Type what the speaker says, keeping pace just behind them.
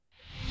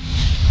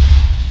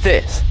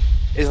This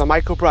is the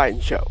Michael Brighton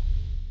Show.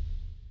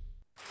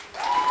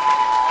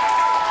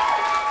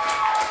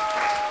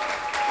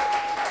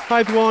 Hi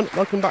everyone,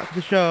 welcome back to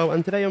the show.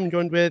 And today I'm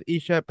joined with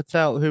Eesha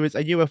Patel, who is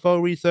a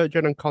UFO researcher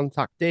and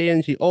contactee,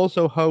 and she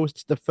also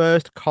hosts the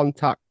First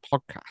Contact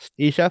podcast.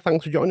 Eesha,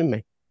 thanks for joining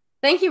me.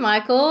 Thank you,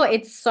 Michael.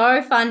 It's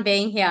so fun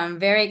being here. I'm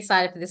very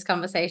excited for this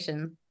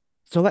conversation.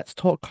 So let's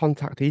talk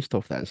contactee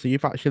stuff then. So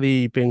you've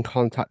actually been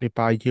contacted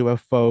by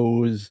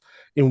UFOs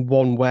in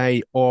one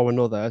way or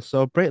another.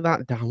 So break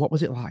that down. What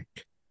was it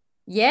like?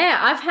 Yeah,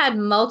 I've had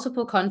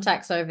multiple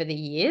contacts over the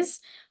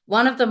years.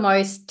 One of the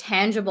most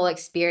tangible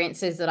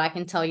experiences that I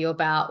can tell you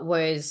about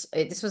was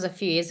this was a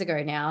few years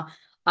ago now.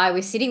 I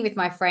was sitting with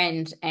my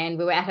friend and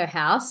we were at her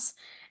house,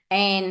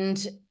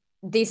 and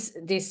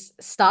this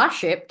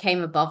starship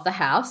came above the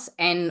house,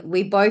 and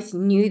we both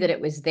knew that it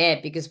was there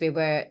because we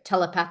were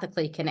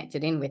telepathically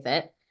connected in with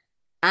it.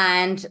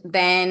 And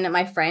then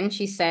my friend,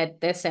 she said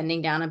they're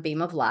sending down a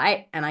beam of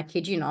light. And I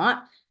kid you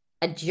not,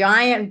 a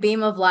giant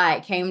beam of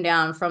light came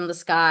down from the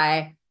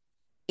sky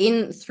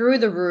in through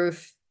the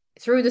roof,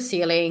 through the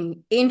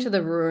ceiling, into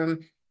the room.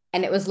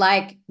 And it was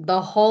like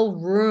the whole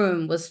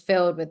room was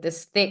filled with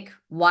this thick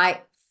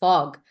white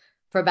fog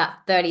for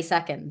about 30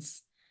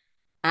 seconds.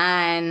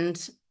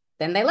 And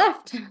then they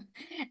left.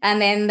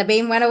 And then the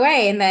beam went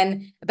away. And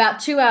then about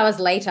 2 hours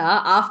later,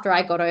 after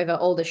I got over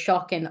all the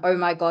shock and oh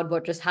my God,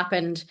 what just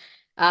happened?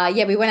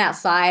 Yeah, we went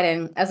outside,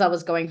 and as I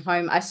was going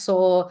home, I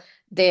saw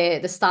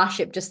the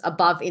starship just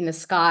above in the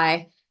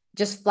sky,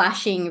 just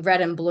flashing red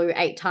and blue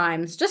 8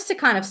 times, just to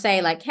kind of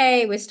say, like,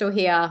 hey, we're still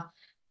here.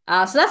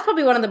 So that's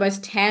probably one of the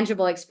most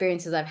tangible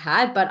experiences I've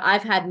had, but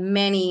I've had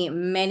many,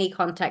 many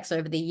contacts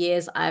over the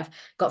years. I've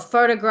got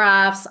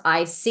photographs.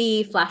 I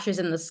see flashes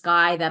in the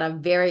sky that are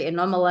very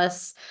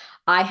anomalous.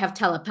 I have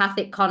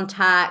telepathic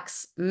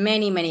contacts,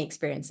 many, many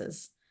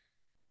experiences.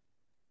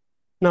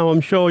 Now,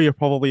 I'm sure you're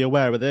probably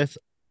aware of this,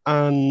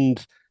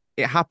 and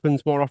it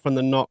happens more often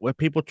than not where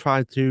people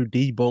try to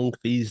debunk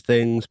these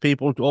things.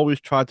 People always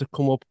try to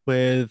come up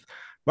with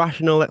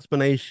rational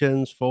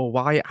explanations for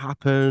why it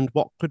happened,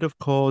 what could have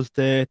caused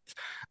it.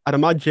 I'd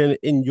imagine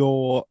in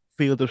your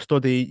field of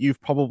study,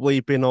 you've probably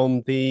been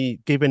on the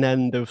giving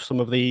end of some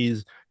of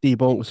these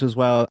debunks as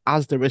well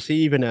as the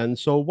receiving end.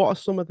 So, what are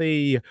some of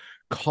the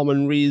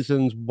common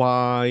reasons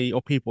why,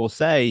 or people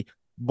say,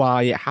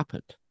 why it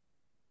happened?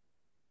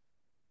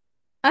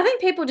 I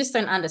think people just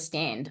don't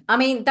understand. I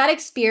mean, that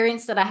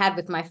experience that I had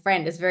with my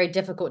friend is very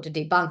difficult to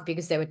debunk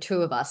because there were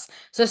two of us.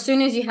 So as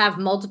soon as you have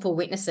multiple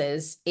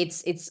witnesses,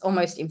 it's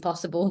almost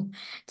impossible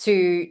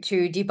to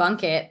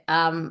debunk it.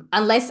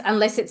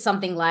 Unless it's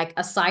something like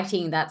a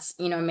sighting that's,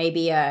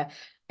 maybe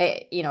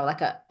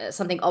like a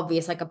something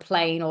obvious like a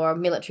plane or a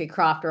military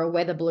craft or a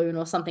weather balloon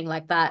or something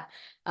like that.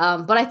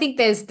 But I think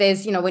there's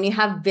when you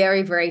have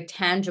very, very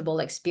tangible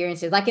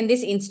experiences, like in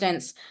this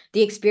instance,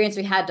 the experience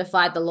we had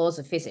defied the laws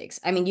of physics.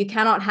 I mean, you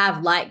cannot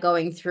have light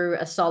going through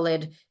a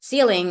solid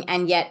ceiling,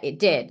 and yet it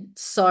did.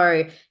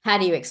 So, how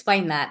do you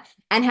explain that?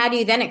 And how do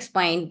you then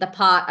explain the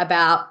part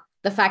about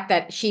the fact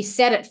that she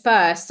said it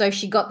first, so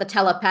she got the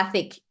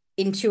telepathic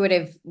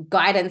intuitive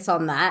guidance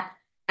on that,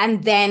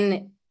 and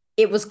then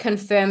it was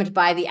confirmed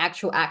by the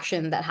actual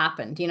action that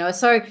happened.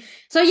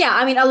 So yeah,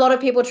 I mean, a lot of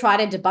people try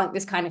to debunk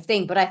this kind of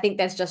thing, but I think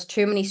there's just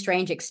too many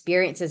strange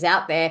experiences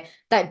out there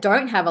that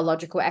don't have a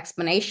logical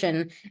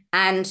explanation.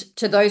 And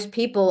to those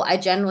people, I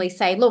generally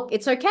say, look,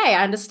 it's okay.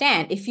 I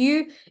understand. If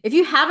you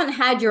haven't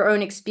had your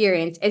own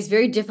experience, it's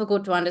very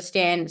difficult to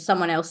understand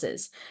someone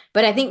else's.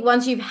 But I think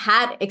once you've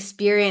had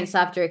experience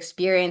after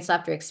experience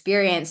after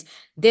experience,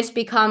 this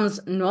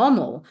becomes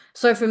normal.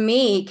 So for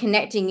me,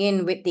 connecting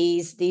in with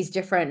these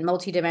different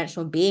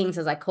multidimensional beings,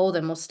 as I call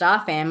them, or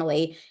star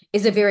family,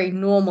 is a very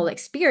normal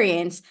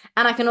experience.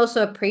 And I can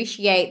also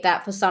appreciate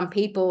that for some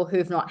people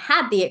who've not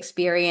had the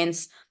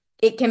experience,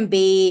 it can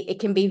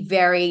be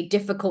very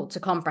difficult to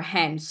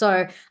comprehend.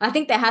 So I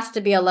think there has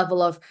to be a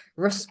level of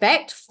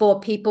respect for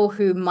people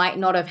who might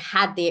not have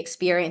had the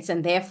experience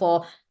and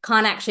therefore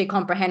can't actually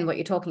comprehend what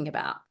you're talking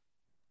about.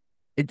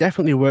 It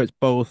definitely works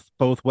both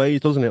ways,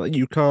 doesn't it? Like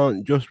you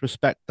can't just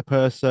respect the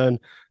person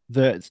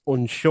that's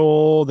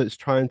unsure, that's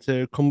trying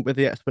to come up with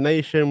the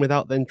explanation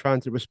without then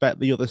trying to respect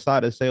the other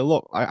side and say,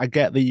 look, I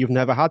get that you've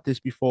never had this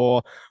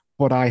before,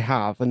 but I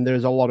have, and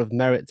there's a lot of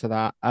merit to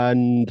that.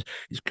 And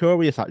it's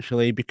curious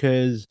actually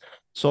because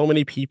so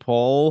many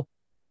people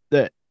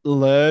that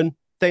learn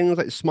things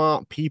like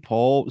smart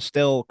people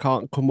still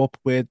can't come up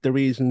with the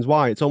reasons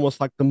why. It's almost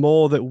like the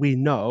more that we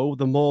know,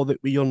 the more that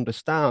we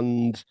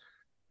understand,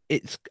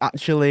 it's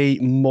actually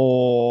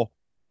more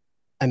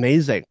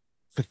amazing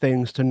for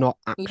things to not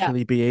Yeah.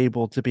 actually be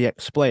able to be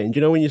explained.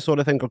 You know, when you sort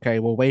of think, okay,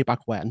 well, way back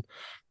when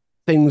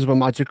things were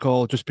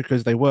magical just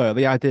because they were,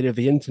 the idea of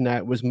the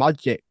internet was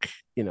magic,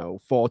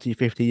 40,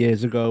 50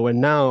 years ago, and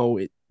now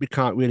we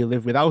can't really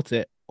live without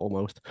it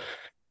almost.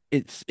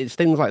 It's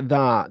things like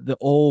that that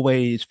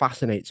always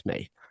fascinates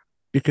me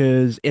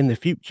because in the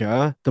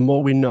future, the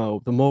more we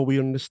know, the more we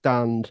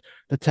understand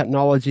the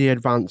technology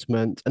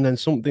advancement, and then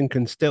something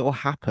can still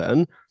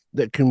happen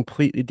that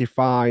completely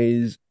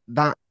defies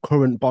that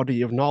current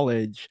body of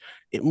knowledge,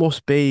 it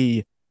must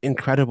be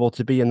incredible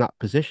to be in that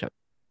position.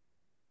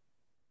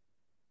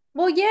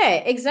 Well, yeah,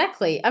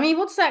 exactly. I mean,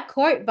 what's that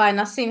quote by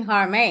Nassim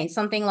Haramein?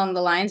 Something along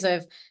the lines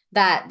of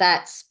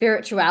that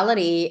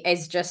spirituality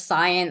is just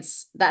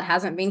science that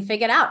hasn't been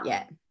figured out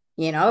yet.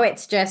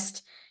 It's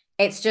just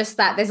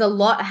that there's a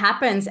lot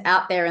happens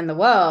out there in the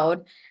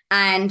world,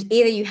 and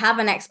either you have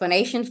an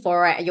explanation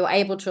for it, you're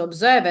able to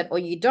observe it, or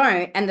you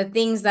don't. And the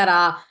things that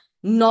are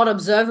not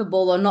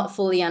observable or not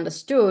fully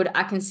understood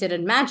are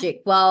considered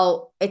magic.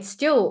 Well, it's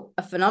still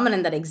a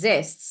phenomenon that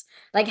exists.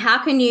 Like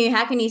how can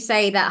you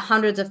say that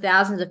hundreds of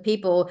thousands of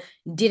people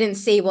didn't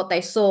see what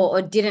they saw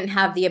or didn't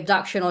have the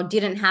abduction or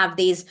didn't have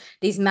these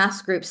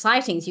mass group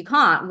sightings? You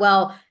can't.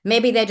 Well,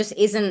 maybe there just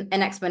isn't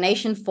an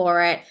explanation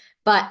for it,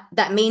 but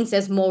that means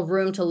there's more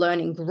room to learn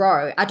and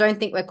grow. I don't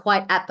think we're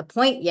quite at the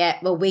point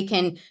yet where we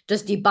can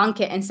just debunk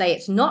it and say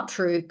it's not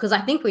true, because I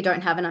think we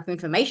don't have enough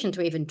information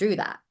to even do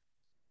that.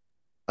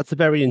 That's a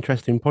very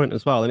interesting point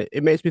as well. And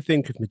it makes me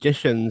think of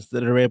magicians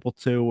that are able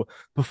to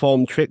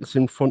perform tricks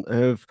in front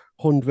of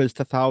hundreds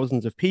to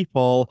thousands of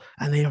people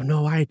and they have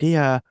no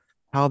idea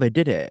how they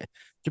did it.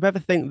 Do you ever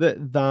think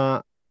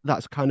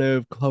that's kind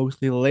of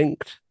closely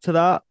linked to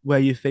that, where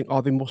you think, oh,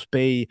 it must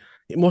be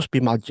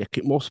magic.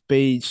 It must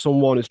be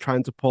someone is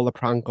trying to pull a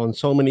prank on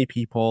so many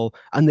people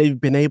and they've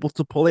been able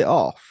to pull it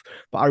off.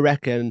 But I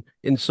reckon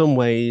in some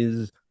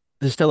ways,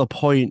 there's still a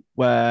point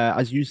where,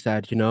 as you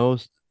said,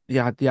 you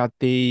had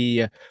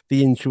the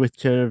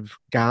intuitive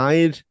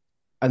guide,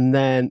 and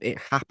then it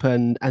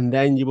happened, and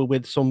then you were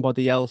with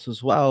somebody else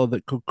as well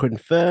that could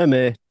confirm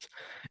it.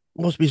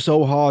 It must be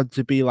so hard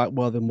to be like,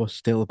 well, there must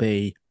still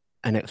be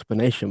an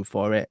explanation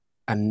for it,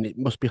 and it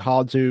must be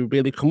hard to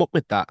really come up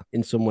with that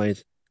in some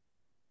ways.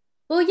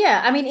 Well,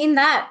 yeah, I mean, in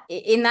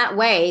that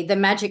way, the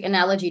magic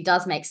analogy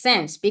does make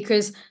sense,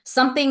 because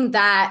something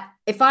that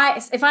if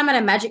I'm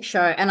at a magic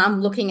show and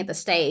I'm looking at the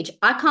stage,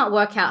 I can't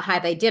work out how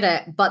they did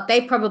it, but they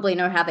probably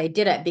know how they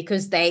did it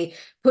because they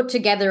put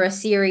together a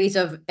series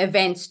of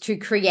events to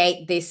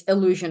create this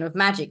illusion of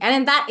magic. And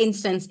in that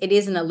instance, it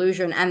is an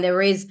illusion and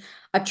there is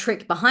a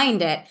trick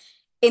behind it.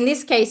 In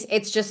this case,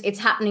 it's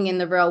happening in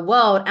the real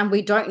world and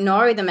we don't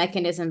know the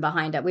mechanism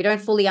behind it. We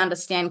don't fully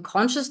understand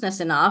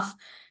consciousness enough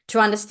to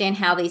understand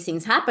how these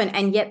things happen,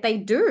 and yet they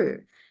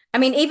do. I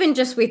mean, even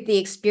just with the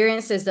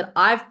experiences that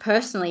I've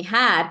personally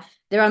had,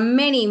 there are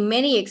many,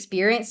 many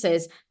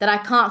experiences that I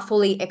can't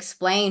fully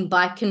explain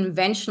by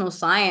conventional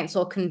science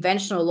or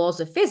conventional laws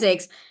of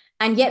physics,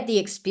 and yet the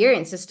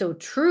experience is still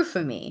true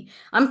for me.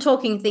 I'm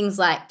talking things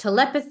like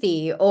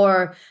telepathy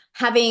or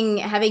having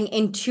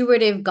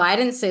intuitive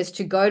guidances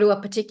to go to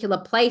a particular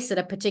place at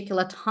a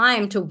particular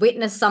time to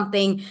witness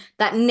something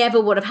that never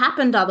would have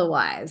happened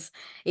otherwise.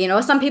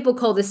 Some people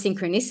call this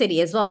synchronicity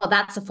as well.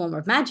 That's a form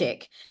of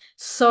magic.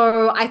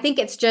 So I think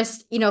it's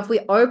just, if we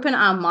open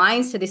our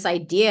minds to this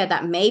idea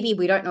that maybe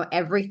we don't know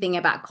everything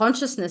about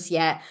consciousness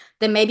yet,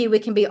 then maybe we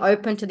can be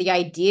open to the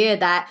idea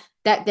that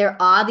there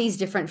are these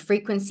different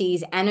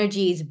frequencies,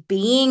 energies,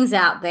 beings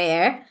out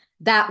there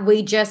that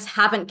we just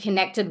haven't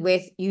connected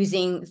with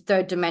using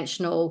third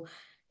dimensional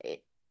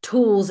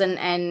tools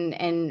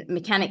and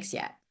mechanics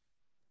yet.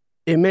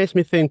 It makes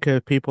me think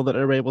of people that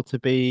are able to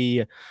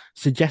be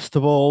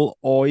suggestible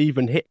or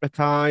even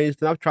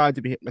hypnotized. And I've tried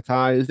to be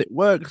hypnotized. It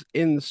works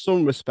in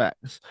some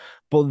respects,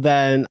 but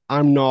then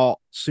I'm not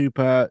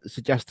super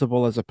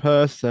suggestible as a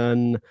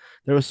person.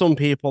 There are some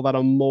people that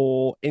are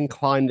more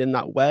inclined in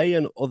that way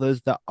and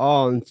others that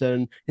aren't.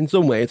 And in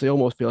some ways, I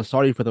almost feel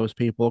sorry for those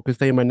people because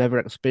they may never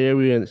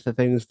experience the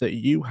things that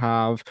you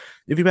have.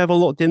 Have you ever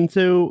looked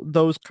into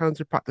those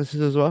kinds of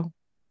practices as well?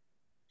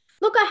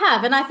 Look, I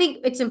have, and I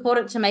think it's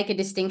important to make a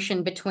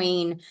distinction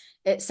between,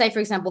 say, for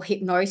example,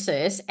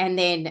 hypnosis and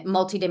then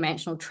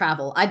multidimensional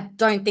travel. I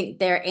don't think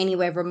they're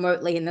anywhere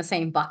remotely in the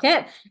same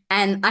bucket,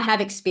 and I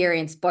have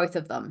experienced both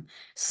of them.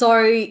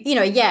 So,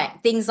 yeah,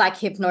 things like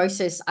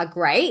hypnosis are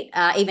great.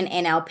 Even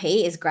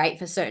NLP is great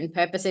for certain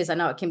purposes. I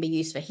know it can be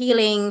used for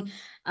healing,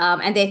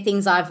 and they're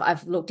things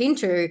I've looked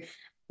into.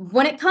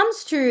 When it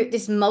comes to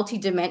this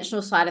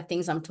multidimensional side of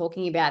things I'm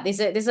talking about,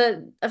 there's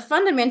a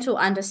fundamental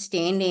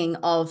understanding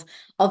of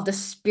the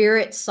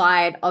spirit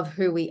side of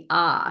who we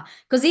are.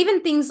 Because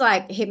even things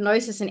like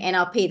hypnosis and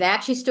NLP, they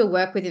actually still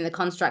work within the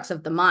constructs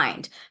of the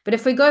mind. But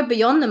if we go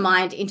beyond the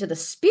mind into the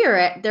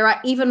spirit, there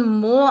are even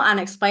more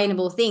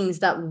unexplainable things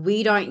that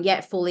we don't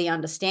yet fully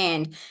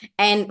understand.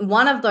 And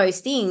one of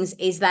those things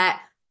is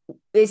that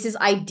this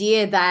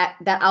idea that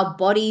our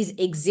bodies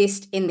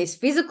exist in this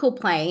physical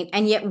plane,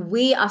 and yet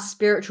we are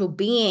spiritual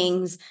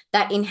beings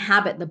that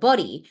inhabit the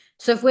body.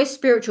 So if we're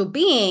spiritual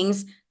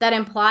beings, that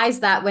implies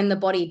that when the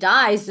body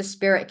dies, the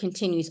spirit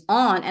continues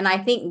on. And I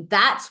think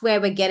that's where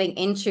we're getting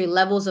into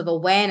levels of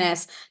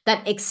awareness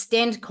that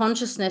extend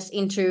consciousness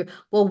into,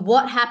 well,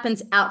 what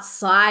happens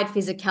outside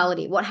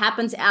physicality? What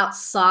happens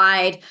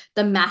outside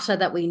the matter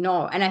that we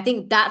know? And I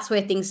think that's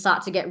where things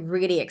start to get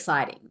really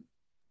exciting.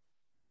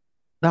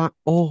 That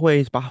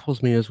always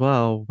baffles me as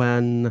well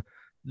when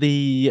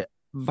the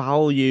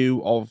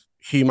value of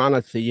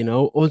humanity,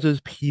 us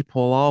as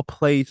people, our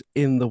place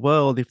in the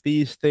world. If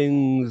these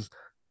things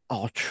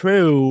are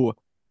true,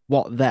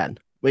 what then?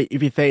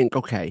 If you think,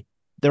 okay,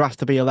 there has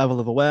to be a level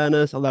of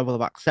awareness, a level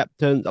of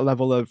acceptance, a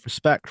level of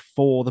respect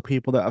for the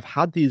people that have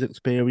had these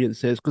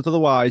experiences, because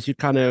otherwise you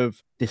kind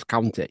of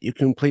discount it. You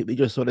completely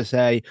just sort of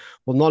say,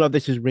 well, none of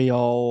this is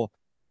real.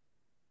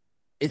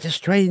 It's a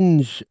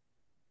strange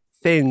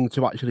thing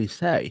to actually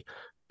say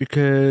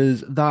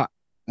because that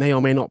may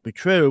or may not be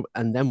true.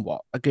 And then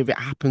what? Like if it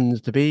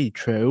happens to be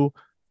true,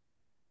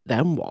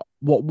 then what?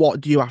 What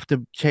do you have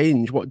to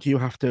change? What do you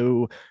have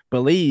to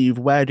believe?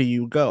 Where do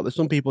you go? There's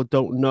some people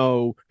don't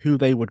know who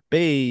they would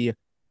be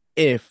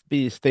if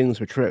these things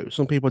were true.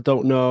 Some people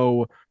don't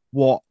know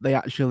what they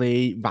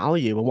actually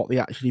value and what they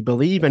actually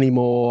believe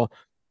anymore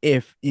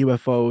if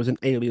UFOs and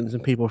aliens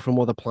and people from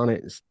other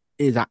planets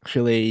is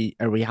actually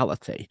a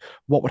reality.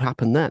 What would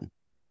happen then?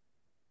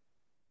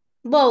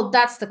 Well,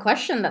 that's the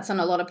question that's on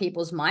a lot of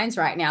people's minds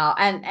right now.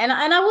 And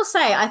I will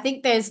say, I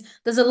think there's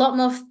a lot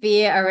more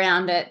fear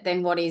around it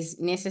than what is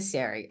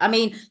necessary. I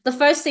mean, the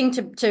first thing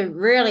to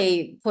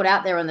really put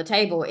out there on the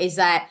table is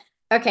that,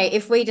 okay,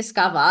 if we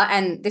discover,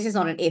 and this is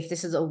not an if,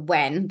 this is a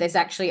when, there's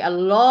actually a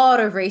lot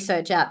of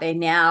research out there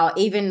now,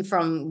 even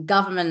from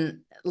government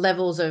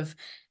levels of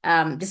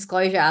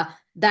disclosure,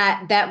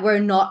 that we're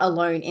not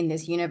alone in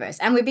this universe,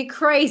 and we'd be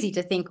crazy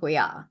to think we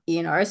are,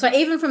 so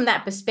even from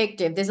that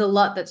perspective, there's a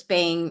lot that's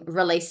being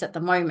released at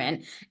the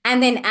moment.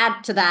 And then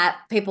add to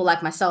that people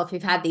like myself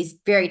who've had these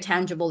very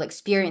tangible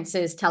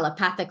experiences,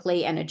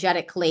 telepathically,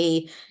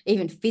 energetically,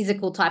 even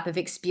physical type of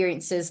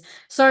experiences.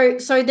 So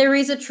there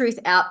is a truth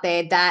out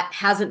there that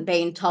hasn't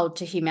been told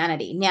to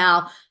humanity.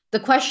 Now, the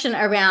question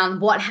around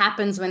what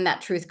happens when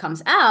that truth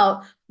comes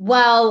out,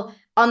 well,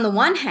 on the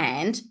one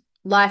hand,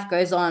 life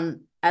goes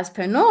on as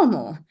per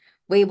normal.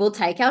 We will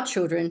take our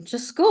children to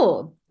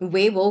school.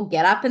 We will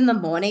get up in the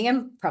morning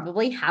and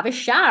probably have a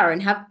shower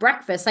and have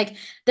breakfast. Like,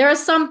 there are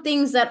some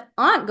things that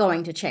aren't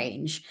going to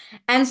change.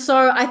 And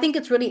so I think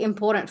it's really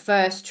important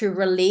first to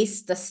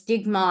release the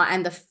stigma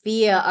and the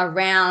fear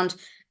around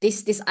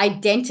this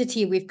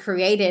identity we've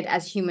created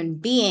as human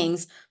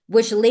beings,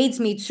 which leads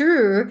me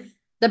to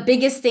the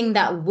biggest thing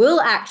that will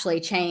actually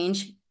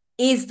change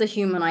is the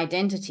human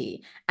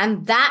identity.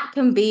 And that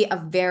can be a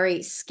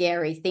very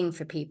scary thing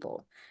for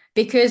people.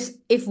 Because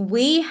if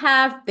we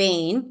have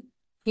been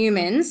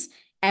humans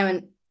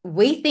and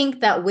we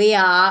think that we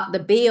are the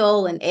be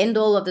all and end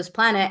all of this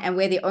planet and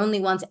we're the only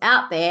ones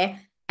out there,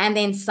 and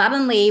then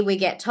suddenly we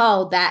get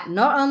told that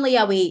not only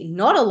are we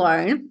not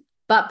alone,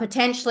 but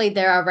potentially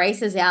there are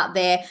races out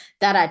there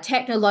that are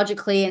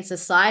technologically and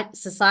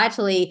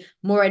societally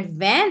more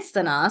advanced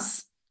than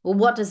us. Well,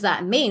 what does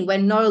that mean? We're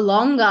no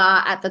longer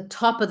at the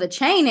top of the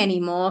chain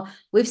anymore.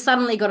 We've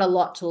suddenly got a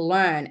lot to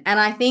learn. And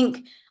I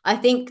think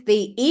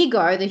the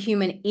ego, the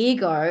human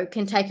ego,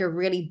 can take a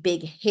really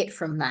big hit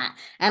from that.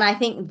 And I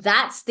think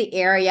that's the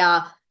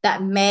area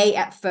that may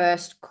at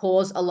first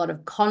cause a lot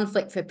of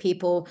conflict for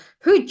people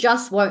who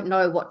just won't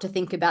know what to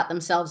think about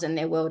themselves and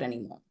their world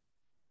anymore.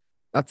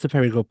 That's a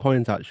very good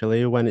point,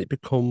 actually, when it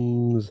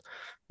becomes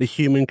the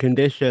human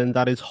condition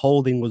that is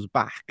holding us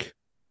back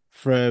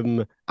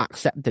from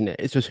accepting it.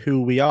 It's just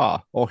who we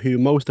are, or who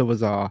most of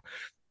us are.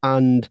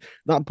 And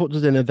that puts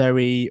us in a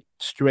very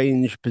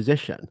strange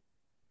position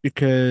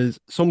because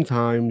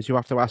sometimes you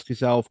have to ask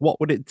yourself, what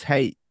would it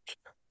take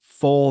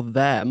for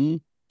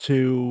them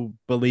to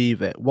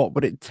believe it? What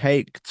would it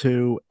take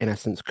to, in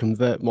essence,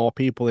 convert more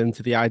people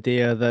into the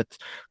idea that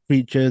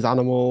creatures,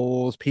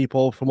 animals,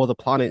 people from other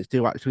planets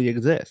do actually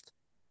exist?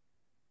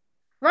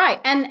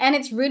 Right. And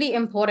it's really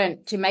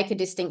important to make a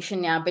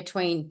distinction now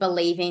between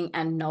believing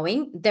and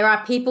knowing. There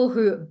are people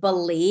who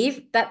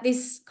believe that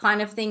this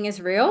kind of thing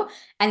is real,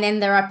 and then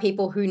there are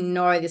people who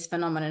know this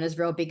phenomenon is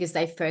real because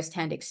they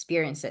firsthand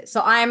experience it.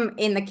 So I'm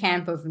in the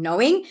camp of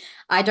knowing.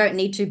 I don't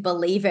need to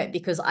believe it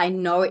because I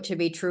know it to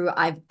be true.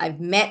 I've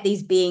met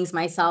these beings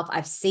myself.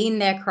 I've seen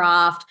their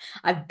craft.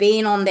 I've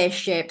been on their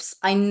ships.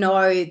 I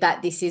know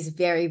that this is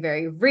very,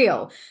 very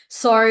real.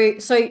 So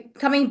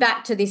coming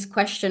back to this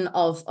question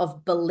of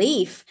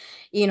belief,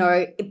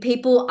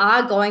 people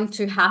are going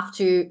to have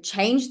to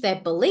change their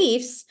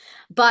beliefs,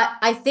 but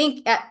I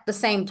think at the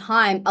same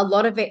time, a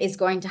lot of it is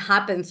going to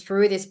happen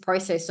through this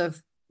process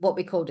of what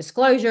we call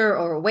disclosure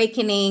or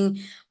awakening,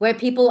 where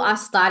people are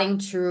starting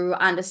to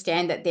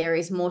understand that there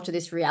is more to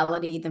this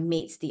reality than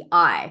meets the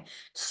eye.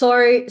 So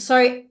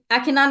I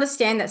can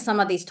understand that some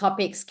of these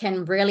topics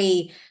can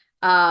really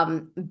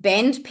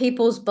bend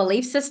people's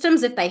belief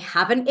systems if they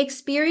haven't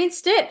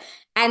experienced it.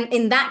 And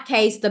in that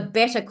case, the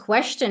better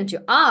question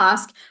to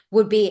ask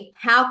would be,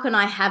 how can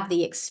I have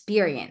the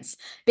experience?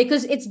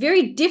 Because it's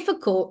very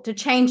difficult to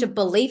change a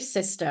belief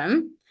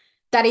system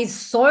that is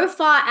so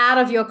far out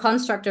of your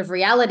construct of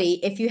reality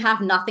if you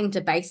have nothing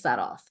to base that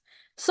off.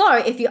 So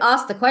if you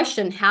ask the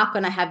question, how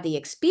can I have the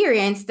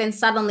experience? Then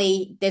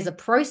suddenly there's a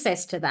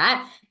process to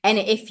that. And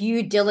if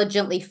you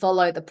diligently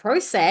follow the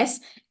process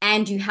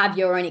and you have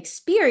your own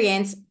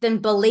experience, then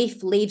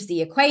belief leaves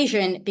the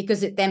equation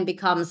because it then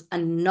becomes a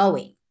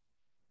knowing.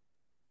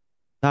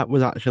 That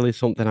was actually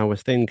something I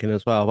was thinking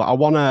as well. But I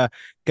want to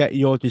get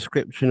your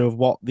description of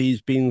what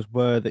these beings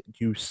were that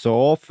you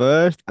saw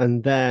first,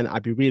 and then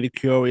I'd be really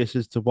curious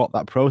as to what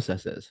that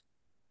process is.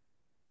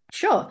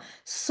 Sure.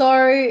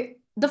 So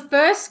the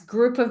first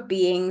group of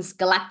beings,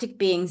 galactic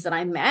beings that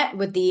I met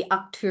were the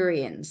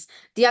Arcturians.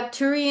 The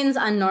Arcturians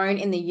are known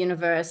in the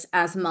universe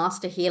as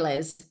master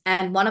healers.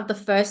 And one of the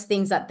first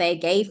things that they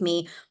gave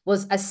me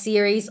was a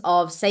series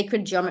of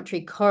sacred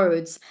geometry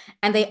codes.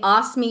 And they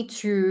asked me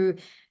to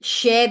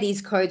share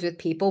these codes with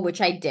people,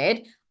 which I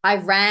did. I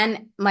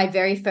ran my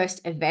very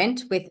first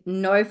event with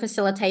no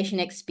facilitation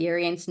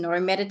experience, no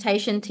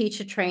meditation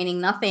teacher training,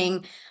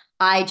 nothing.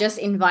 I just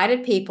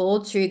invited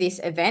people to this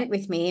event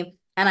with me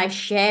and I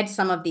shared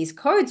some of these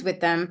codes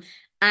with them.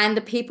 And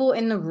the people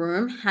in the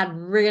room had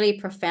really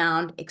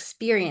profound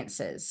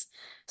experiences.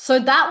 So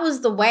that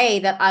was the way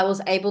that I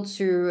was able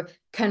to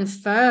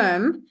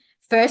confirm,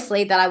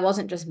 firstly, that I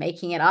wasn't just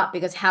making it up,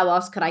 because how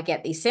else could I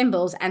get these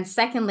symbols? And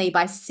secondly,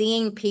 by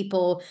seeing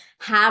people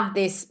have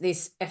this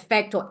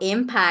effect or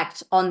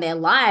impact on their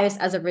lives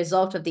as a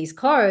result of these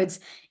codes,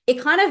 it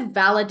kind of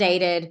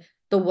validated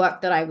the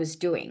work that I was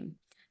doing.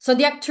 So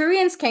the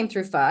Arcturians came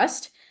through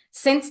first.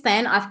 Since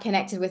then, I've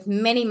connected with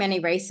many, many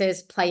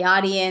races,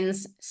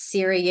 Pleiadians,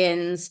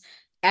 Syrians,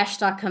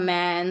 Ashtar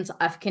Commands.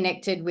 I've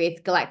connected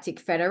with Galactic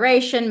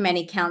Federation,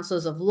 many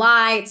councils of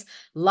light,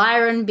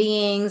 Lyran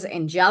beings,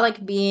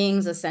 angelic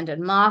beings, ascended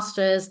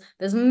masters.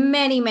 There's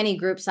many, many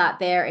groups out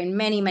there in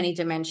many, many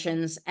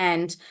dimensions.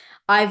 And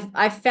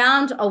I've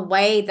found a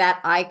way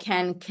that I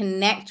can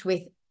connect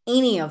with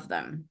any of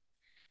them.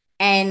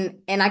 And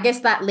I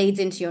guess that leads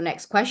into your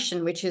next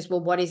question, which is,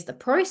 well, what is the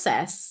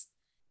process?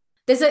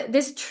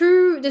 There's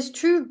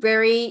two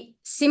very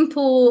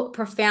simple,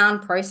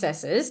 profound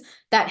processes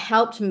that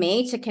helped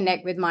me to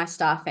connect with my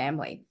star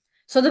family.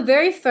 So the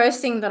very first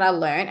thing that I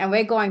learned, and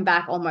we're going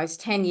back almost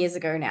 10 years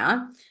ago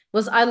now,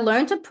 was I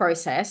learned a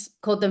process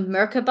called the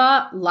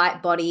Merkaba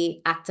light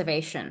body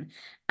activation.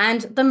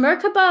 And the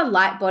Merkaba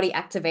light body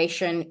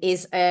activation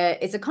is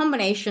a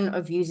combination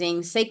of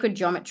using sacred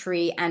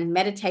geometry and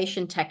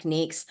meditation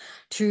techniques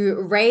to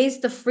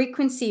raise the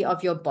frequency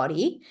of your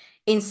body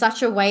in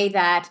such a way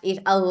that it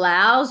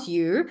allows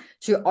you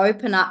to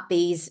open up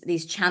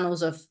these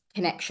channels of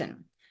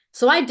connection.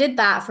 So I did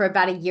that for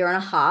about a year and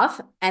a half,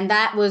 and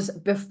that was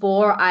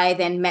before I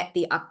then met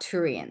the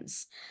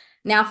Arcturians.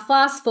 Now,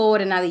 fast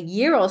forward another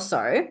year or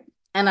so,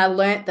 and I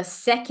learnt the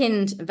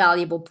second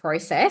valuable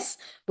process,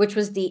 which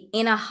was the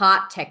inner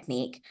heart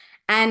technique.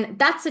 And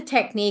that's a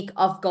technique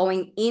of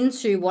going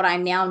into what I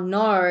now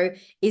know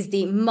is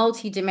the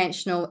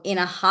multidimensional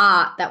inner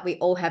heart that we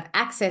all have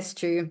access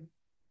to.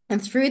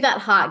 And through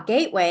that heart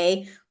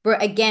gateway, we're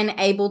again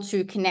able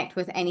to connect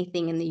with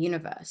anything in the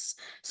universe.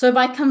 So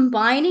by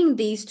combining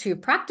these two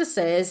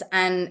practices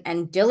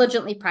and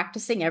diligently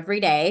practicing every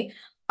day,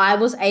 I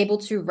was able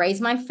to raise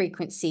my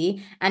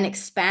frequency and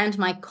expand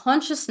my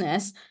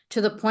consciousness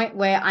to the point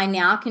where I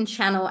now can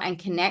channel and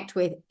connect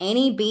with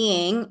any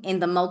being in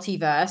the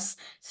multiverse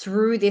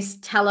through this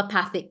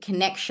telepathic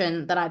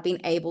connection that I've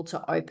been able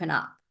to open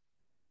up.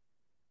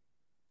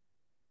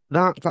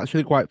 That's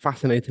actually quite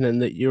fascinating,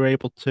 and that you're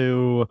able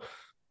to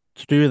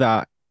do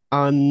that.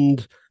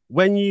 And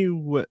when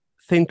you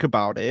think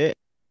about it,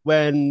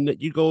 when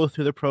you go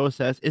through the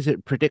process, is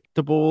it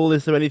predictable?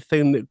 Is there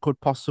anything that could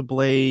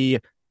possibly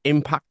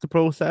impact the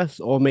process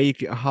or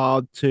make it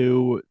hard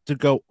to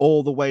go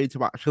all the way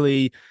to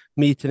actually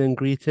meeting and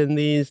greeting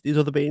these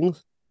other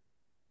beings?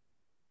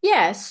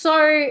 Yeah,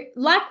 so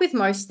like with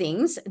most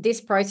things,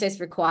 this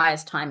process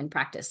requires time and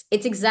practice.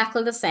 It's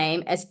exactly the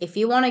same as if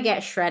you want to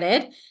get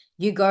shredded,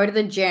 you go to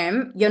the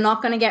gym, you're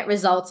not going to get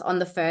results on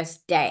the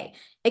first day.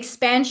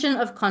 Expansion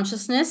of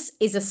consciousness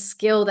is a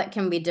skill that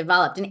can be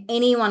developed and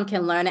anyone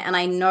can learn it. And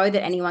I know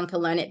that anyone can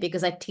learn it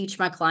because I teach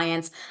my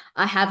clients.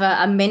 I have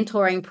a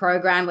mentoring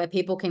program where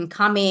people can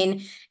come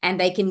in and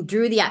they can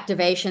do the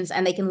activations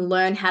and they can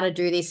learn how to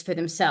do this for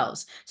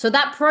themselves. So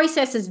that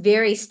process is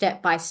very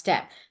step by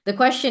step. The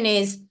question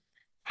is,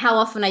 how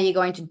often are you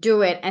going to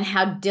do it and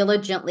how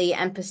diligently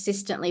and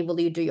persistently will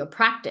you do your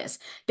practice?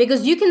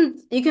 Because you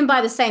can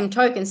by the same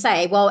token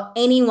say, well,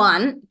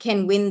 anyone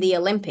can win the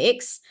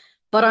Olympics,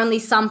 but only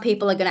some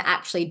people are going to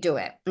actually do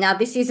it. Now,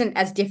 this isn't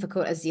as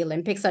difficult as the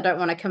Olympics. I don't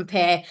want to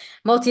compare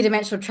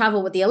multidimensional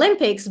travel with the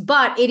Olympics,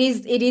 but it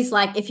is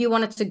like if you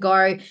wanted to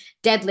go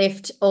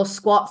deadlift or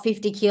squat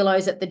 50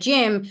 kilos at the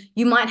gym,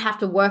 you might have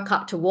to work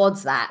up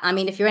towards that. I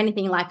mean, if you're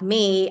anything like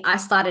me, I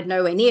started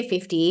nowhere near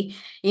 50,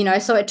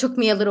 so it took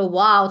me a little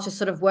while to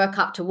sort of work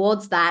up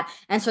towards that.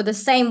 And so the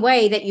same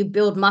way that you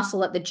build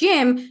muscle at the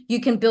gym,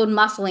 you can build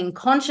muscle in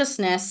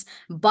consciousness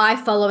by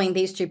following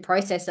these two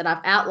processes that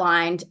I've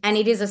outlined. And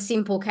it is a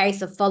simple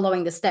case of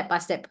following the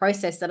step-by-step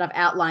process that I've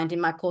outlined in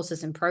my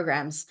courses and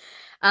programs.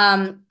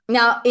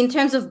 Now, in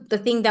terms of the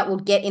thing that will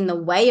get in the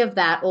way of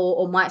that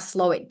or might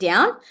slow it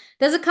down,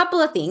 there's a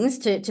couple of things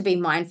to be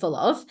mindful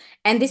of.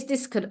 And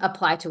this could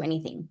apply to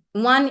anything.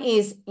 One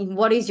is,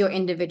 what is your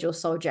individual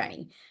soul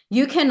journey?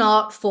 You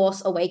cannot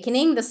force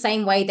awakening the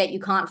same way that you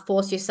can't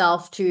force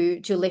yourself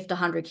to lift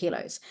 100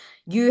 kilos.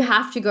 You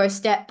have to go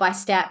step by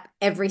step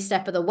every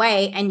step of the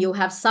way, and you'll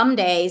have some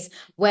days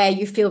where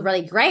you feel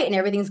really great and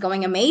everything's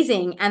going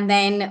amazing, and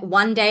then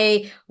one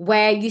day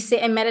where you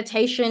sit in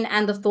meditation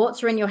and the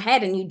thoughts are in your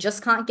head and you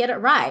just can't get it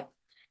right.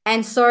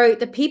 And so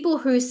the people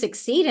who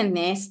succeed in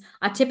this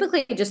are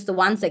typically just the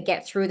ones that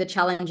get through the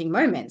challenging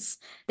moments.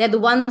 They're the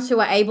ones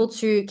who are able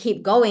to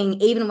keep going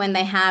even when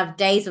they have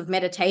days of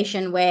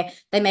meditation where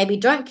they maybe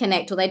don't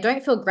connect or they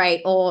don't feel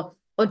great, or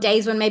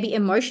days when maybe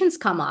emotions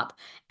come up.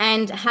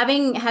 And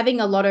having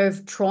a lot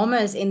of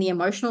traumas in the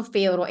emotional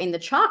field or in the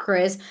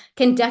chakras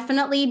can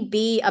definitely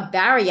be a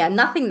barrier.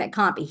 Nothing that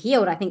can't be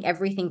healed. I think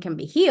everything can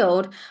be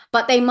healed,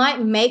 but they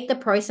might make the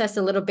process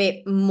a little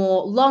bit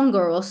more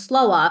longer or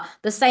slower.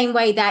 The same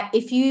way that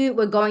if you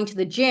were going to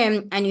the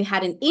gym and you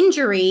had an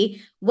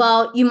injury,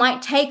 well, you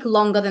might take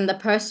longer than the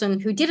person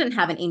who didn't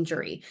have an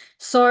injury.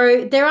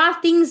 So there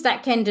are things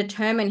that can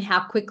determine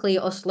how quickly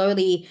or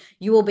slowly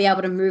you will be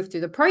able to move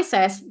through the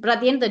process. But at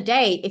the end of the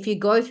day, if you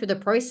go through the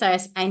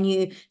process and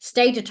you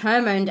stay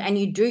determined and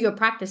you do your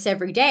practice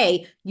every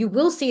day, you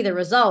will see the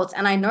results.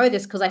 And I know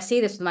this because I see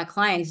this with my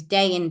clients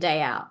day in,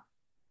 day out.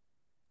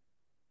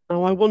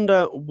 Now, I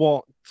wonder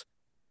what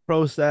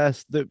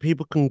process that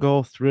people can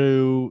go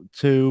through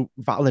to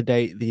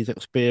validate these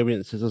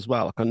experiences as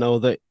well. Like, I know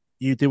that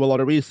you do a lot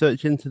of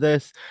research into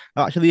this.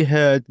 I actually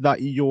heard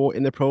that you're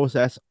in the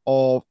process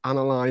of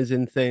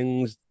analyzing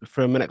things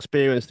from an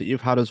experience that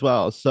you've had as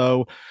well.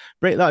 So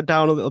break that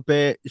down a little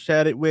bit,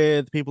 share it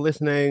with people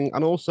listening,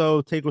 and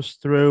also take us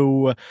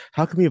through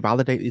how can we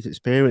validate these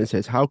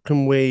experiences? How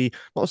can we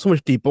not so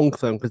much debunk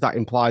them, because that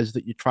implies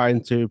that you're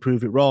trying to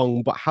prove it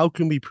wrong, but how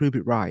can we prove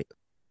it right?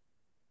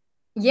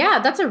 Yeah,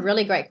 that's a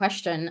really great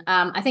question.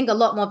 I think a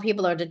lot more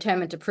people are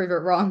determined to prove it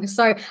wrong.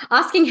 So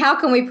asking how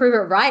can we prove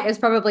it right is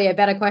probably a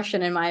better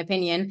question in my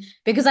opinion,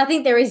 because I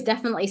think there is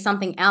definitely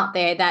something out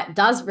there that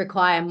does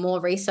require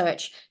more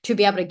research to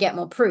be able to get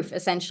more proof,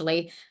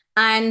 essentially.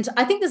 And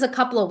I think there's a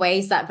couple of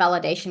ways that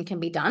validation can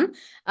be done.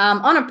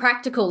 On a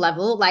practical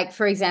level, like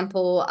for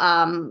example,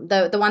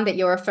 the one that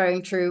you're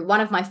referring to, one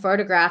of my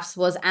photographs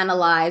was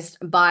analyzed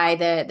by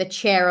the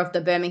chair of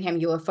the Birmingham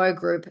UFO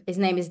group. His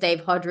name is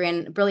Dave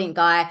Hodrian, brilliant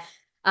guy.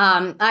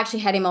 I actually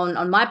had him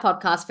on my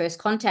podcast, First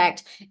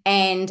Contact,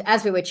 and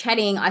as we were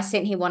chatting, I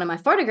sent him one of my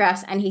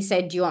photographs, and he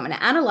said, "Do you want me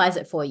to analyze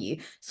it for you?"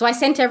 So I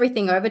sent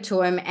everything over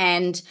to him,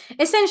 and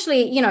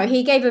essentially,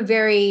 he gave a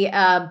very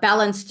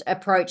balanced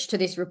approach to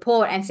this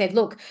report and said,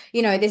 "Look,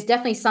 there's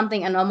definitely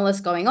something anomalous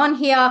going on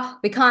here.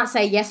 We can't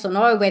say yes or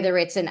no whether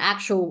it's an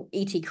actual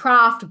ET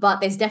craft, but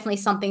there's definitely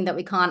something that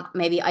we can't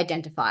maybe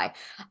identify,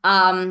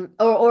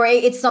 or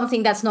it's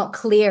something that's not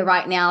clear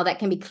right now that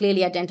can be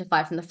clearly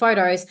identified from the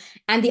photos."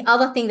 And the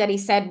other thing that he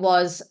said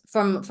was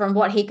from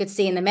what he could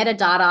see in the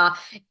metadata,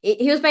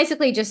 he was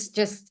basically just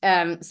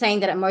saying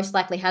that it most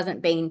likely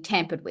hasn't been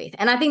tampered with.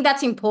 And I think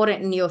that's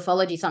important in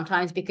ufology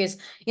sometimes because,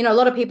 a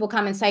lot of people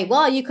come and say,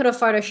 well, you could have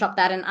photoshopped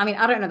that. And I mean,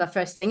 I don't know the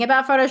first thing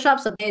about Photoshop.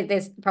 So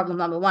there's problem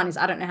number one is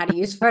I don't know how to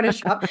use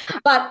Photoshop.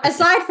 But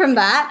aside from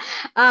that,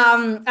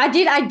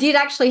 I did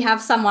actually have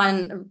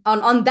someone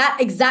on that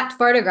exact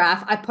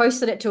photograph. I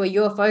posted it to a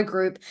UFO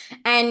group,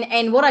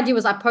 and what I did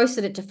was I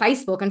posted it to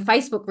Facebook, and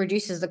Facebook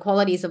reduces the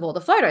qualities of all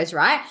the photos,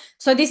 right?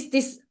 So this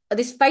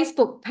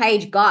Facebook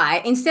page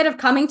guy, instead of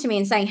coming to me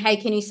and saying, "Hey,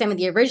 can you send me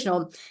the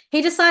original?"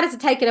 he decided to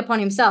take it upon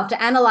himself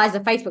to analyze a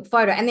Facebook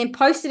photo and then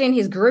post it in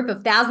his group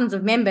of thousands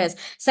of members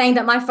saying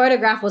that my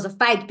photograph was a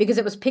fake because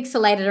it was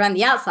pixelated around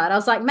the outside. I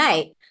was like,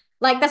 mate,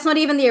 like that's not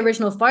even the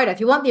original photo.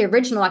 If you want the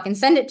original, I can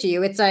send it to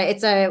you. It's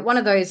a one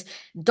of those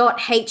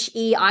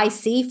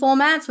 .heic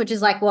formats, which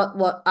is like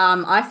what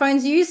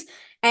iPhones use,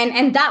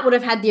 and that would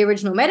have had the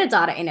original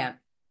metadata in it.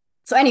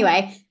 So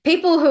anyway,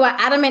 people who are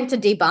adamant to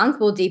debunk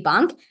will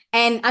debunk.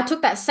 And I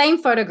took that same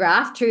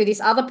photograph to this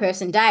other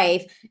person,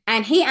 Dave,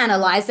 and he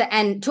analyzed it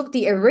and took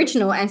the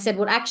original and said,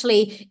 well,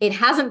 actually, it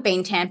hasn't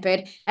been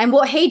tampered. And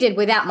what he did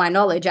without my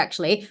knowledge,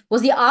 actually,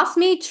 was he asked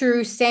me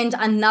to send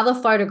another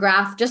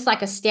photograph, just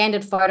like a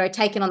standard photo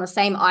taken on the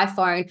same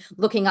iPhone,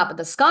 looking up at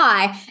the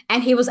sky.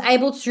 And he was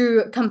able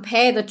to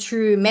compare the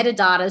two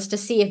metadatas to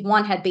see if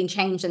one had been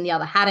changed and the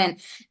other hadn't.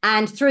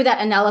 And through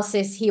that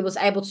analysis, he was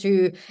able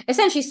to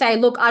essentially say,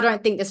 look, I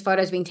don't think this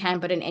photo has been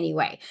tampered in any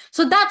way.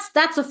 So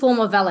that's a form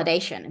of validation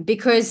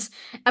because,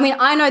 I mean,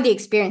 I know the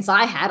experience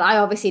I had. I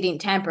obviously didn't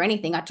tamper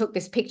anything. I took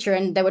this picture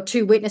and there were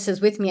two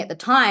witnesses with me at the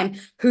time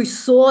who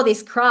saw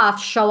this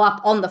craft show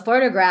up on the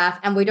photograph,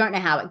 and we don't know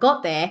how it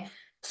got there.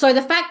 So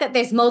the fact that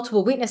there's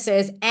multiple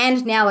witnesses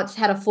and now it's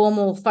had a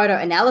formal photo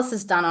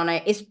analysis done on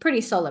it is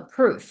pretty solid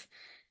proof.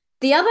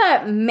 The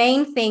other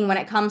main thing when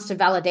it comes to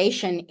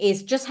validation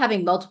is just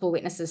having multiple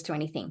witnesses to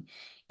anything.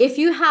 If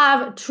you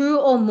have two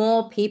or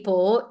more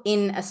people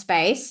in a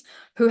space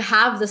who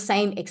have the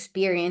same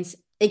experience,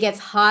 it gets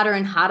harder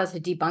and harder to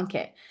debunk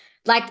it.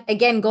 Like,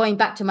 again, going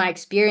back to my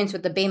experience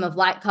with the beam of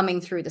light coming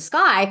through the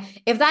sky,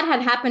 if that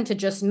had happened to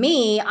just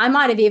me, I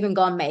might have even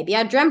gone, maybe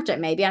I dreamt it,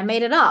 maybe I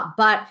made it up.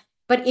 But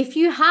if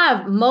you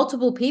have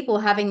multiple people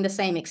having the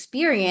same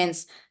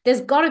experience,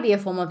 there's got to be a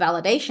form of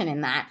validation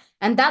in that.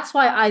 And that's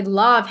why I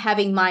love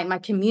having my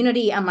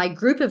community and my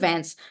group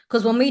events,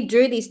 because when we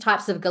do these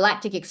types of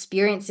galactic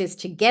experiences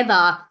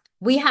together,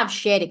 we have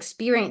shared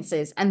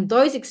experiences, and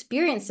those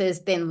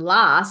experiences then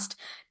last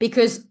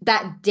because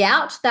that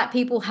doubt that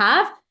people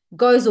have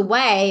goes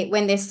away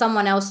when there's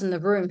someone else in the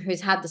room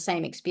who's had the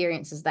same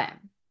experience as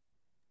them.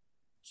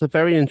 It's a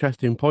very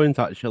interesting point,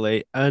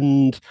 actually.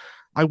 And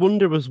I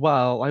wonder as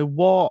well, like,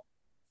 what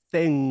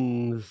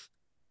things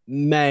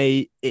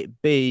may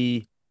it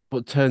be,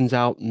 but turns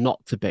out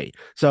not to be.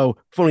 So,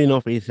 funny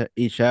enough,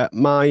 Isha,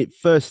 my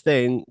first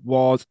thing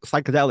was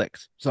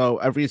psychedelics. So,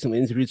 I've recently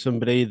interviewed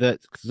somebody that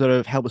sort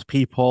of helps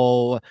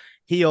people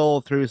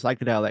heal through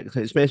psychedelics.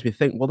 It makes me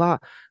think, well,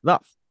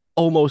 that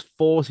almost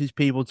forces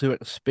people to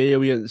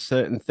experience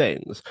certain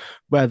things,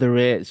 whether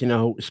it's,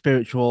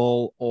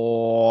 spiritual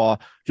or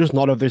just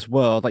not of this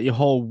world. Like your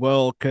whole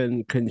world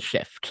can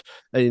shift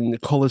and the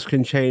colors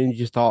can change.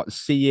 You start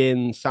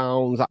seeing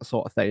sounds, that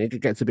sort of thing.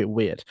 It gets a bit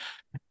weird.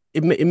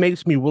 It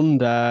makes me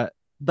wonder,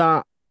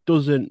 that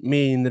doesn't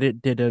mean that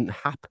it didn't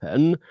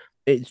happen.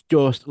 It's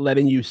just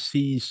letting you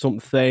see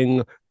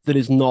something that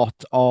is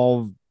not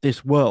of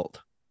this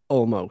world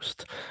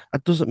almost.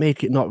 It doesn't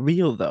make it not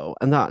real though.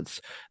 And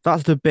that's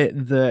the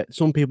bit that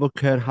some people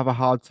can have a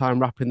hard time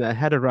wrapping their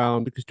head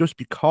around, because just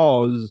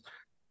because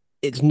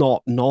it's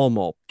not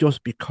normal,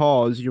 just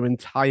because your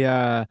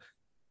entire,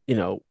 you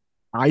know,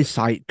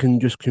 eyesight can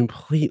just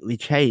completely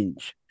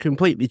change,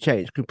 completely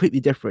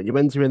different. You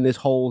enter in this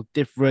whole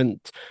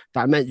different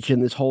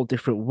dimension, this whole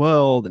different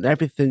world, and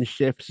everything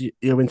shifts.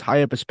 Your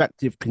entire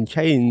perspective can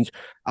change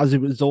as a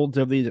result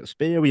of these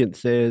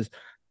experiences.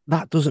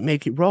 That doesn't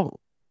make it wrong.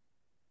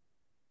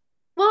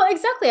 Well,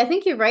 exactly. I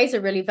think you raise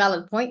a really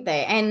valid point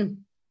there. And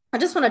I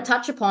just want to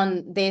touch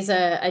upon there's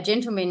a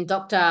gentleman,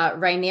 Dr.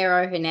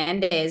 Raniero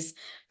Hernandez,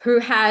 who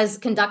has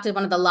conducted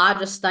one of the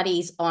largest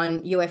studies on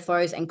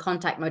UFOs and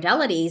contact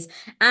modalities.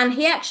 And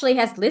he actually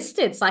has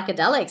listed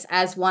psychedelics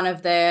as one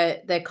of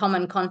the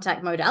common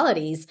contact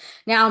modalities.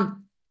 Now,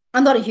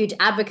 I'm not a huge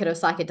advocate of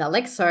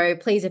psychedelics, so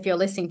please, if you're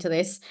listening to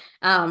this,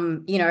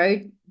 don't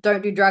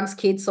do drugs,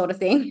 kids, sort of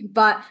thing.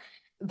 But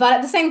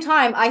at the same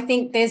time, I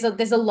think there's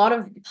a lot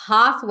of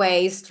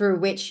pathways through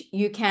which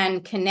you can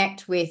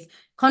connect with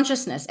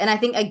consciousness. And I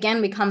think again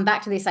we come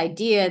back to this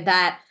idea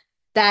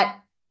that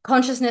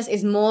consciousness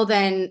is more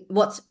than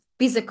what's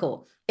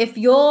physical. If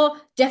your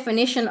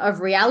definition of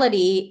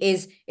reality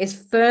is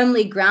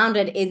firmly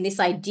grounded in this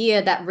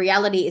idea that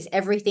reality is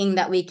everything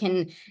that we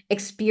can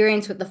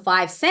experience with the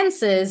five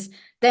senses,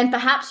 then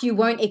perhaps you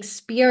won't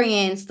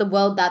experience the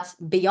world that's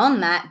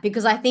beyond that.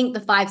 Because I think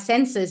the five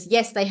senses,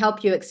 yes, they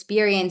help you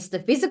experience the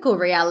physical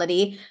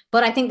reality,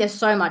 but I think there's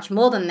so much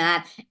more than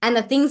that. And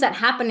the things that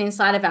happen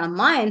inside of our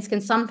minds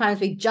can sometimes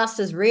be just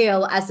as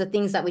real as the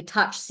things that we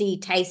touch, see,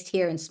 taste,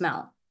 hear, and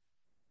smell.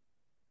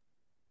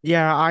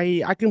 Yeah,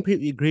 I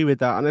completely agree with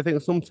that. And I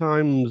think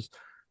sometimes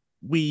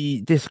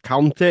we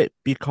discount it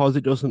because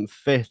it doesn't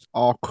fit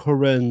our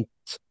current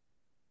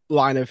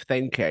line of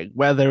thinking,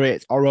 whether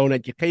it's our own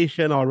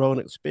education, our own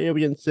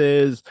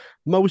experiences.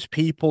 Most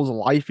people's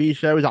life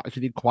Eesha is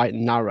actually quite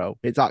narrow.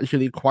 It's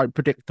actually quite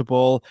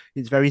predictable.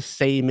 It's very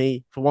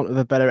samey, for want of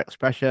a better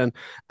expression.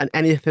 And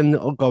anything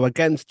that will go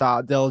against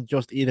that, they'll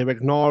just either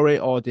ignore it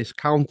or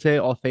discount it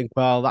or think,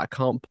 well, that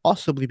can't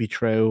possibly be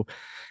true.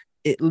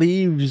 It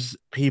leaves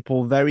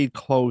people very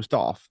closed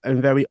off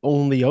and very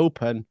only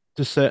open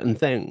to certain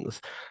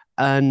things.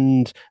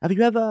 And have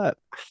you ever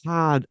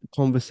had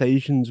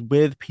conversations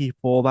with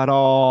people that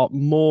are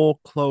more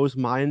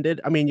closed-minded?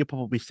 I mean, you're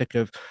probably sick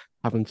of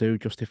having to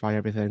justify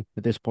everything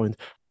at this point,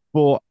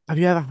 but have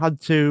you ever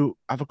had to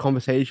have a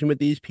conversation with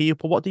these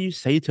people? What do you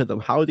say to them?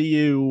 How do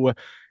you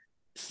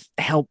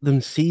help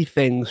them see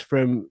things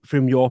from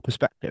your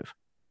perspective?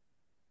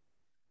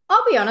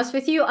 I'll be honest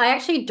with you, I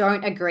actually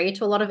don't agree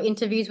to a lot of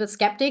interviews with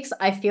skeptics.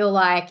 I feel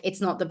like it's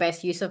not the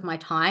best use of my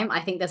time. I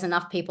think there's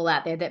enough people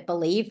out there that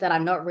believe that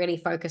I'm not really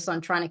focused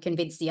on trying to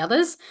convince the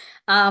others.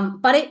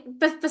 But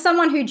for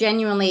someone who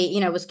genuinely,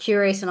 was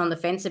curious and on the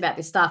fence about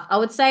this stuff, I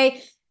would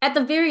say at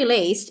the very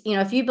least,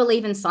 if you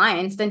believe in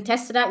science, then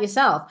test it out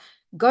yourself.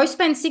 Go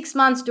spend 6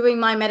 months doing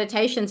my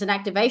meditations and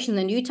activation,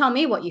 then you tell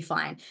me what you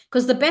find.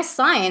 Because the best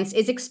science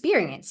is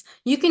experience.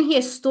 You can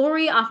hear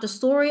story after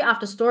story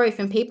after story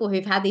from people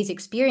who've had these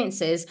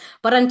experiences,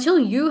 but until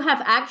you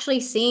have actually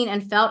seen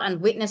and felt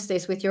and witnessed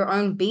this with your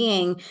own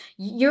being,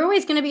 you're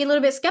always going to be a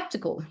little bit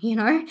skeptical. And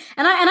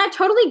I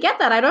totally get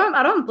that. I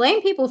don't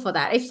blame people for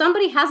that. If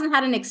somebody hasn't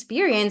had an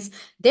experience,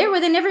 they're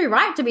within every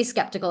right to be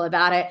skeptical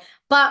about it.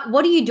 But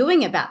what are you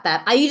doing about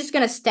that? Are you just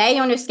going to stay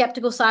on your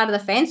skeptical side of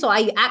the fence, or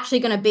are you actually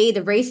going to be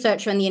the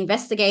researcher and the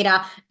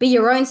investigator, be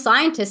your own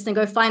scientist and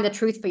go find the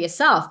truth for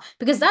yourself?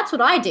 Because that's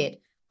what I did.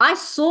 I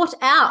sought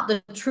out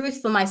the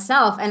truth for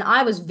myself, and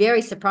I was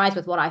very surprised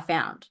with what I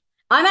found.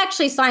 I'm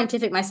actually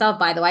scientific myself,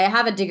 by the way. I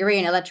have a degree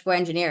in electrical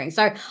engineering.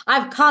 So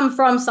I've come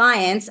from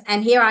science,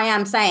 and here I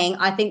am saying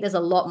I think there's a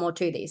lot more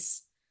to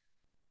this.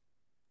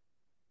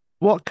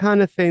 What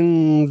kind of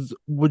things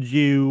would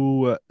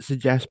you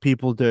suggest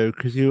people do?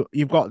 Because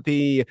you've got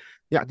the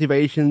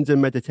activations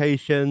and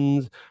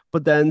meditations,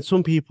 but then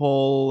some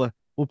people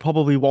will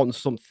probably want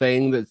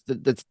something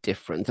that's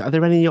different. Are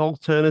there any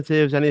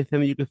alternatives, anything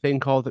that you could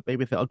think of that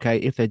maybe think, okay,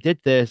 if they did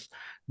this,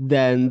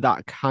 then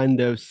that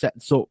kind of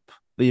sets up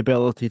the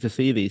ability to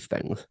see these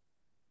things?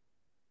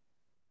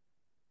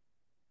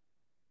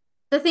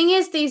 The thing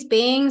is, these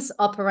beings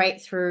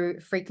operate through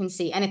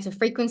frequency, and it's a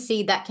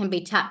frequency that can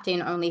be tapped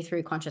in only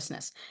through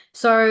consciousness.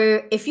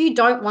 So, if you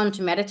don't want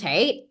to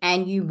meditate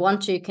and you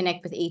want to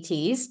connect with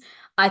ETs,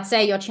 I'd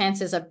say your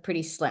chances are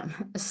pretty slim.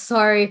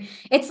 So,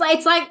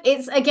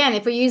 it's again,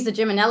 if we use the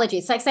gym analogy,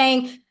 it's like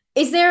saying,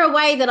 is there a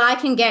way that I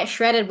can get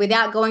shredded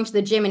without going to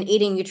the gym and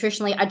eating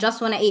nutritionally? I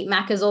just want to eat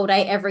macas all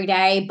day, every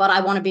day, but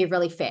I want to be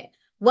really fit.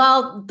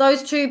 Well,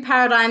 those two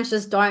paradigms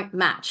just don't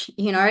match.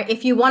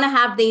 If you want to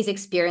have these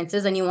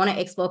experiences and you want to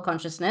explore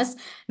consciousness,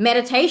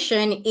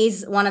 meditation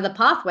is one of the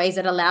pathways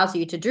that allows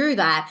you to do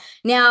that.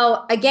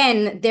 Now,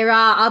 again, there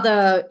are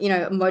other,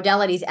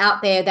 modalities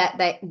out there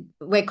that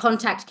where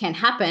contact can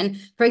happen.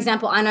 For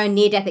example, I know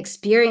near-death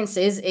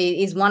experiences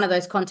is one of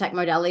those contact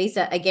modalities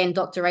that, again,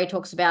 Dr. Ray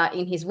talks about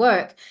in his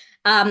work.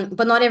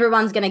 But not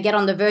everyone's going to get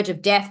on the verge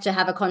of death to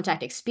have a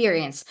contact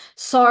experience.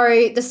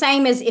 So the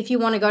same as if you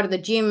want to go to the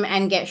gym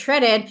and get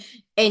shredded,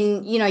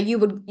 and you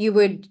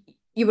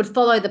would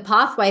follow the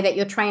pathway that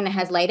your trainer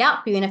has laid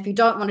out for you. And if you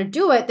don't want to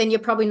do it, then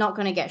you're probably not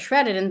going to get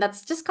shredded. And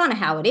that's just kind of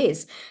how it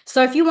is.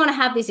 So if you want to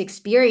have this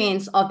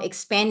experience of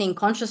expanding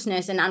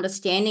consciousness and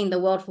understanding the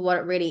world for what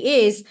it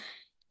really is,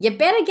 you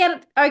better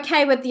get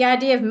okay with the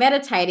idea of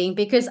meditating,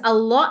 because a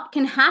lot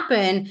can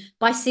happen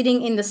by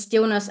sitting in the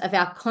stillness of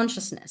our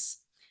consciousness.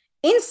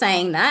 In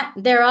saying that,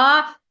 there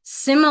are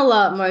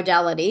similar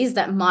modalities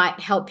that might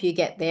help you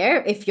get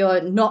there. If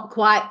you're not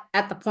quite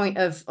at the point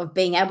of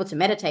being able to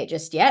meditate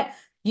just yet,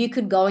 you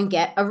could go and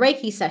get a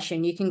Reiki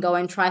session. You can go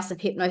and try some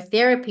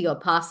hypnotherapy or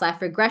past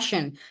life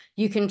regression.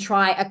 You can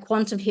try a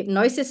quantum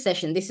hypnosis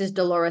session. This is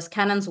Dolores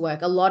Cannon's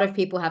work. A lot of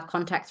people have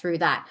contact through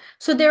that.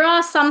 So there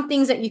are some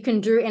things that you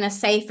can do in a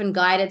safe and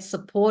guided,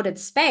 supported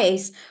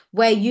space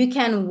where you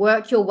can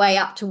work your way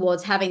up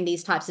towards having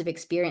these types of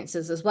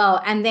experiences as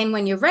well. And then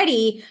when you're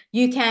ready,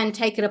 you can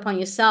take it upon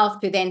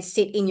yourself to then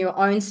sit in your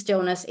own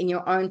stillness, in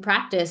your own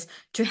practice,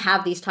 to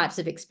have these types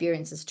of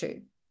experiences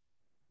too.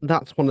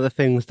 That's one of the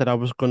things that I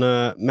was going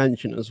to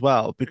mention as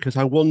well, because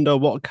I wonder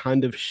what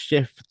kind of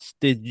shifts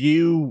did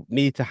you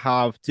need to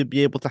have to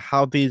be able to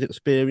have these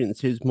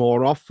experiences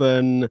more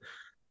often,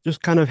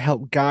 just kind of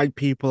help guide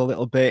people a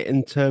little bit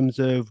in terms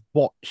of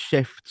what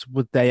shifts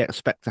would they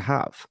expect to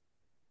have.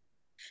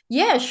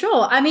 Yeah,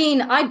 sure. I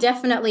mean, I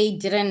definitely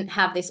didn't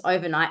have this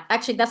overnight.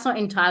 Actually, that's not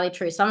entirely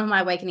true. Some of my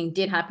awakening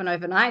did happen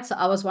overnight. So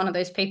I was one of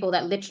those people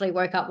that literally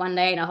woke up one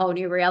day in a whole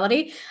new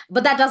reality,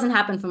 but that doesn't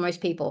happen for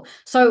most people.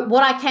 So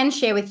what I can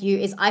share with you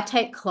is I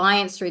take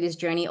clients through this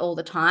journey all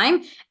the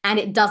time, and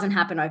it doesn't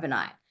happen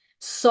overnight.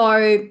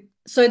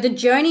 So the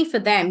journey for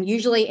them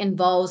usually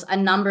involves a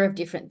number of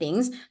different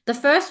things. The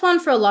first one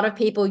for a lot of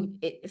people,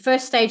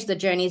 first stage of the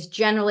journey is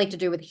generally to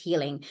do with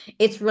healing.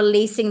 It's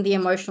releasing the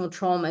emotional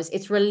traumas.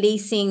 It's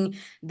releasing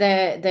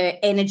the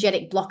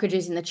energetic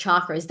blockages in the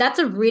chakras. That's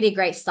a really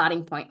great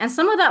starting point. And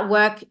some of that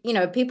work,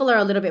 people are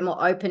a little bit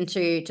more open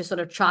to sort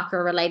of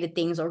chakra related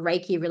things or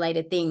Reiki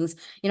related things,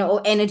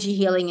 or energy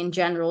healing in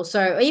general.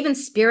 So even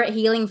spirit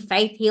healing,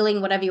 faith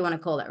healing, whatever you want to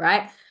call it,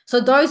 right? So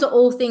those are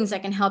all things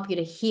that can help you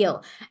to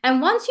heal. And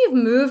once you've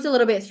moved a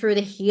little bit through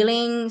the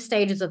healing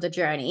stages of the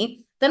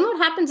journey, then what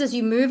happens is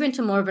you move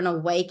into more of an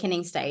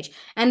awakening stage.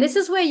 And this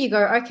is where you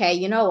go, okay,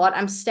 you know what?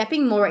 I'm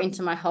stepping more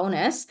into my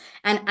wholeness.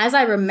 And as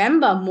I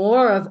remember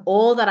more of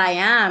all that I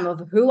am,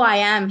 of who I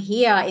am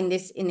here in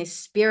this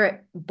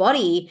spirit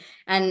body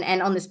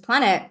and on this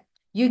planet,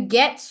 you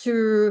get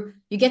to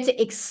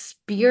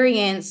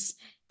experience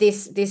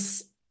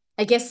this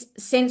I guess,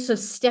 sense of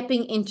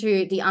stepping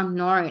into the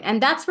unknown.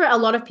 And that's where a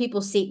lot of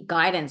people seek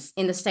guidance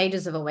in the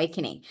stages of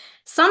awakening.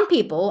 Some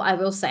people, I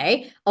will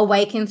say,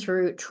 awaken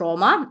through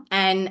trauma.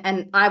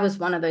 And I was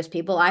one of those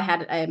people. I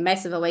had a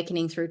massive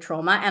awakening through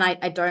trauma, and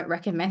I don't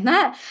recommend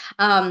that.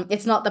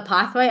 It's not the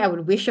pathway I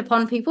would wish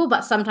upon people,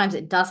 but sometimes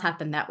it does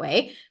happen that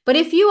way. But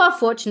if you are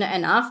fortunate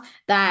enough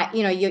that,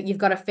 you've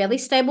got a fairly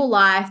stable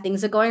life,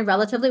 things are going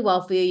relatively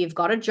well for you, you've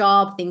got a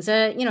job, things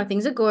are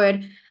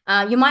good.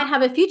 You might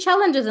have a few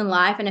challenges in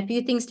life and a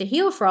few things to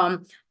heal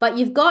from, but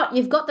you've got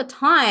the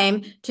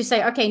time to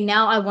say, okay,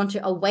 now I want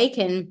to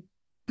awaken.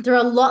 There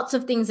are lots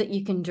of things that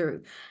you can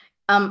do.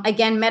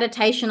 Again,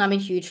 meditation, I'm a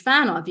huge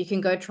fan of. You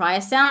can go try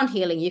a sound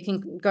healing. You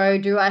can go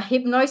do a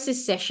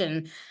hypnosis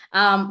session.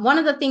 One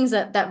of the things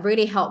that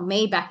really helped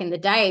me back in the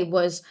day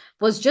was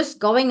just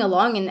going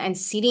along and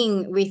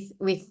sitting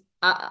with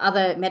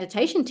other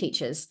meditation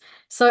teachers.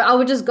 So I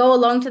would just go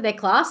along to their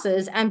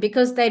classes, and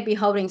because they'd be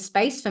holding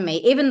space for me,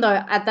 even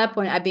though at that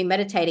point I'd been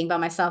meditating by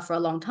myself for a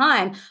long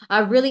time, I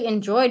really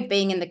enjoyed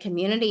being in the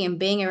community and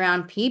being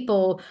around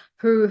people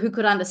who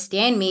could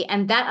understand me,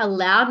 and that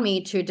allowed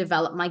me to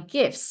develop my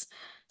gifts.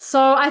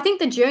 So I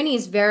think the journey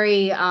is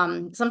very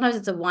sometimes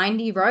it's a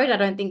windy road. I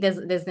don't think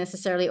there's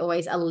necessarily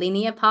always a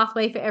linear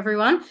pathway for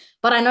everyone,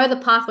 but I know the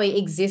pathway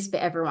exists for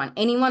everyone.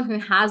 Anyone who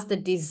has the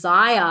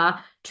desire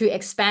to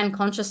expand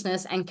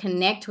consciousness and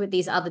connect with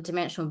these other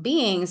dimensional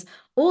beings,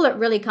 all it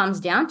really comes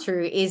down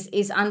to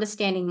is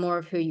understanding more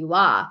of who you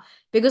are.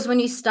 Because when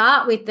you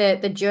start with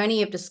the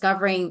journey of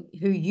discovering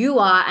who you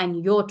are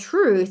and your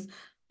truth,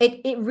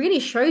 it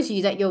really shows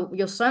you that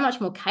you're so much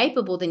more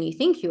capable than you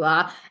think you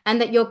are, and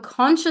that your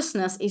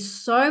consciousness is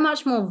so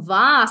much more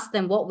vast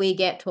than what we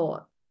get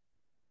taught.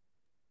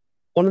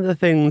 One of the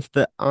things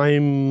that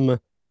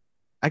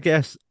I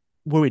guess,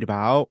 worried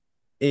about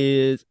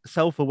is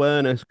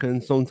self-awareness can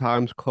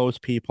sometimes close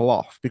people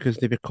off because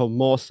they become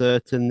more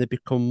certain, they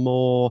become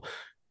more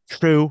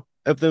true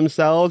of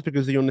themselves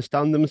because they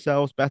understand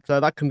themselves better.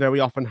 That can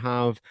very often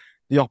have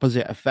the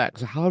opposite effect.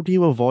 So how do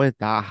you avoid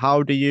that?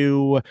 How do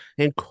you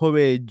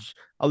encourage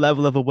a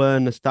level of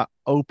awareness that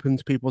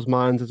opens people's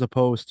minds as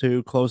opposed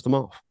to close them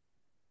off?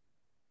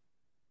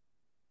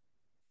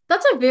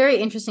 That's a very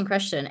interesting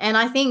question. And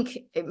I think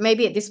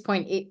maybe at this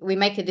point, we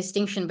make a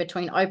distinction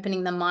between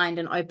opening the mind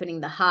and opening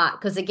the heart.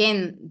 Because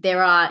again,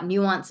 there are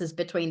nuances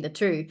between the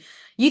two.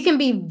 You can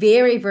be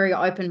very, very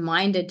open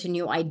minded to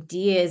new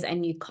ideas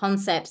and new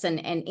concepts and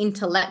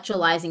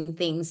intellectualizing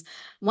things.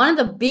 One of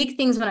the big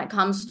things when it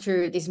comes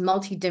to this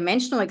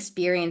multidimensional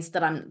experience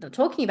that I'm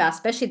talking about,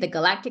 especially the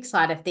galactic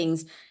side of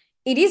things,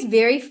 it is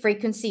very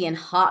frequency and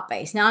heart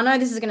based. Now, I know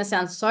this is going to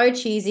sound so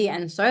cheesy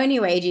and so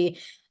new agey,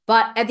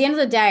 but at the end of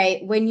the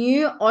day, when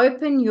you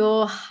open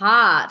your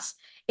heart,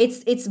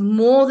 it's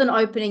more than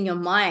opening your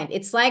mind.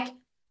 It's like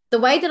the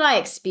way that I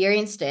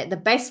experienced it, the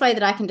best way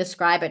that I can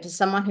describe it to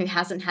someone who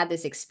hasn't had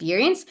this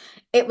experience,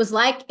 it was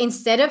like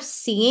instead of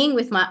seeing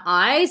with my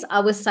eyes,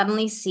 I was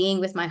suddenly seeing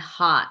with my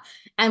heart.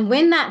 And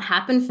when that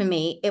happened for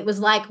me, it was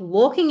like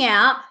walking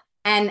out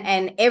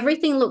and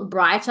everything looked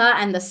brighter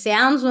and the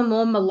sounds were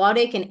more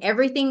melodic and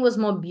everything was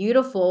more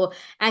beautiful,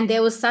 and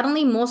there was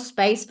suddenly more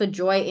space for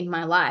joy in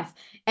my life.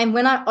 And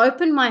when I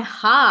open my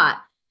heart,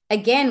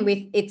 again,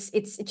 with it's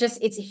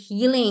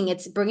healing,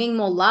 it's bringing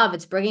more love,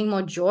 it's bringing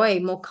more joy,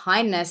 more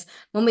kindness.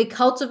 When we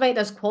cultivate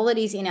those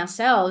qualities in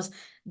ourselves,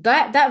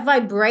 that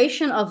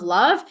vibration of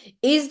love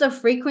is the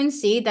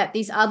frequency that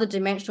these other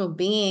dimensional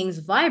beings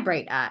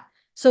vibrate at.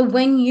 So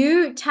when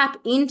you tap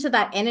into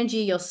that energy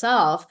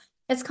yourself,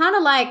 it's kind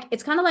of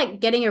like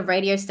getting a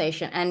radio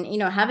station and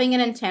having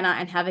an antenna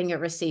and having a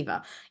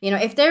receiver.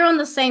 If they're on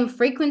the same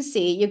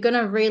frequency, you're going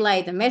to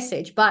relay the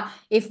message. But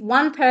if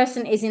one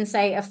person is in,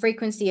 say, a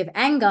frequency of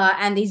anger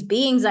and these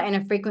beings are in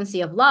a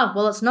frequency of love,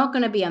 well, it's not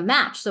going to be a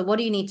match. So what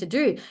do you need to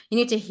do? You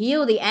need to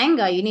heal the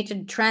anger. You need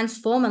to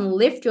transform and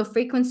lift your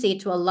frequency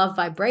to a love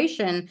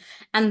vibration.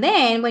 And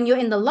then when you're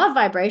in the love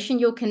vibration,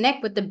 you'll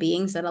connect with the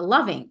beings that are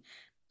loving.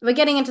 We're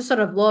getting into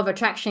sort of law of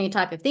attraction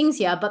type of things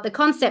here, but the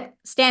concept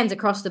stands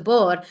across the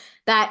board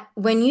that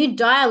when you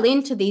dial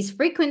into these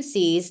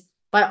frequencies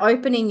by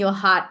opening your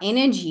heart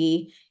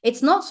energy,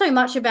 it's not so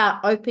much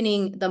about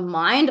opening the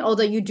mind,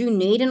 although you do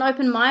need an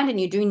open mind and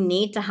you do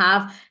need to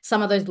have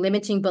some of those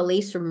limiting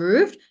beliefs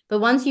removed. But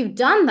once you've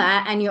done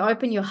that and you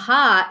open your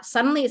heart,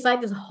 suddenly it's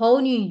like this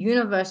whole new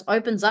universe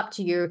opens up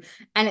to you.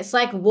 And it's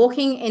like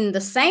walking in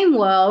the same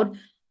world,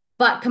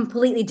 but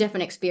completely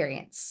different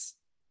experience.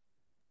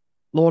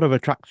 Law of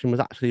attraction was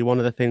actually one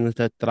of the things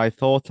that I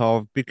thought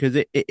of because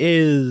it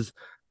is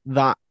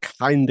that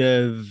kind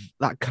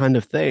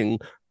of thing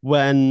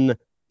when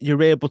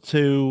you're able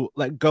to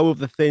let go of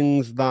the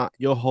things that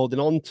you're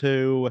holding on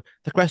to.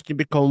 The question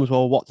becomes,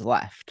 well, what's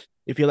left?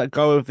 If you let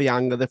go of the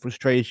anger, the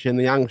frustration,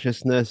 the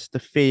anxiousness, the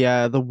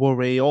fear, the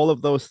worry, all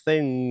of those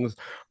things,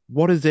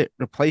 what is it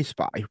replaced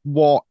by?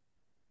 What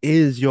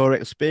is your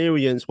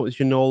experience once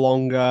you're no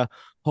longer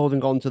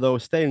holding on to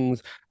those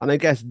things? And I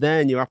guess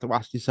then you have to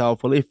ask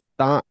yourself, well, if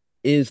that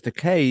is the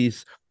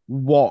case,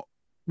 what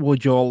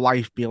would your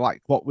life be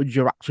like? What would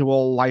your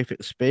actual life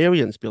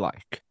experience be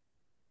like?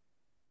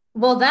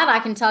 Well, that I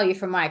can tell you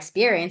from my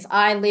experience.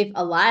 I live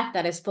a life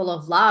that is full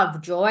of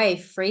love, joy,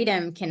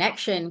 freedom,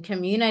 connection,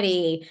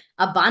 community,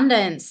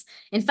 abundance.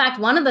 In fact,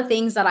 one of the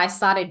things that I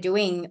started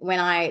doing when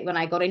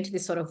I got into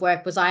this sort of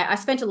work was I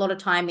spent a lot of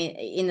time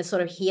in the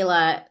sort of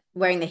healer,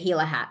 wearing the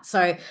healer hat.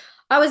 So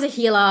I was a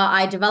healer.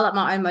 I developed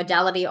my own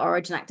modality,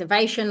 origin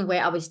activation,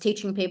 where I was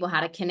teaching people how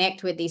to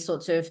connect with these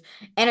sorts of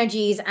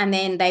energies, and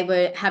then they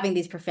were having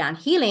these profound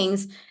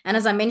healings. And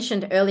as I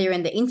mentioned earlier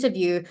in the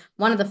interview,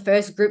 one of the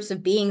first groups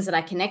of beings that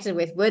I connected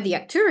with were the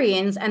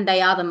Acturians, and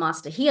they are the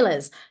master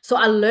healers. So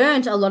I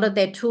learned a lot of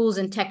their tools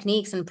and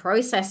techniques and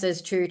processes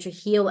to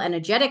heal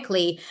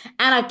energetically,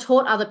 and I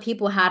taught other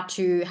people how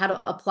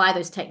to apply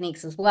those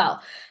techniques as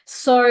well.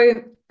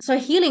 So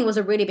healing was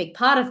a really big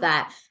part of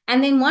that.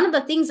 And then one of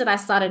the things that I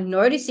started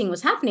noticing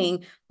was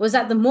happening was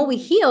that the more we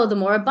heal, the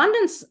more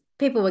abundance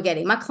people were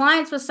getting. My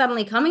clients were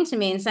suddenly coming to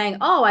me and saying,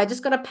 "Oh, I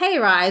just got a pay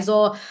rise,"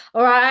 or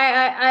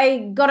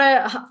I got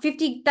a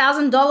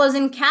 $50,000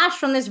 in cash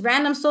from this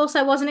random source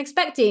I wasn't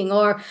expecting,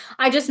 or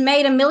I just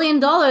made $1 million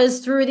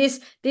through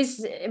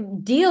this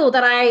deal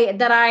that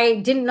I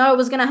didn't know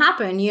was going to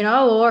happen,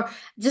 or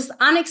just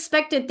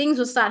unexpected things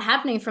would start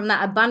happening from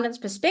that abundance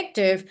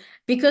perspective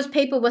because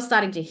people were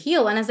starting to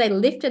heal. And as they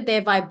lifted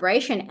their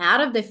vibration out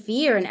of the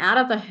fear and out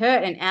of the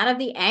hurt and out of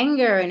the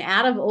anger and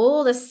out of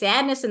all the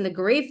sadness and the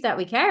grief that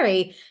we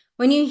carry,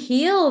 when you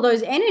heal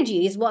those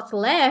energies, what's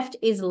left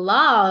is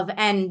love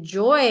and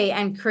joy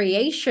and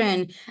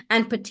creation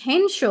and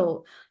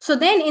potential. So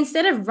then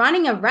instead of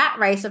running a rat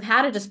race of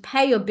how to just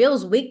pay your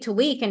bills week to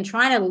week and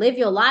trying to live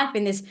your life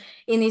in this,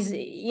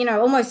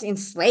 almost in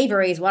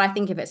slavery is what I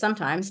think of it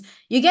sometimes,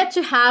 you get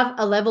to have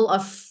a level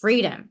of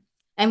freedom.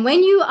 And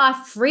when you are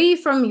free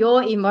from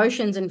your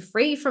emotions and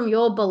free from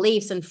your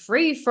beliefs and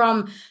free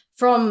from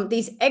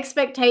these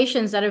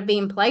expectations that have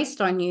been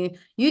placed on you,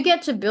 you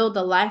get to build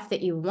the life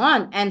that you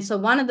want. And so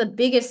one of the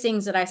biggest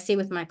things that I see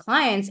with my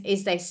clients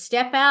is they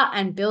step out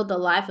and build the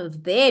life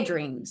of their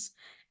dreams.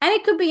 And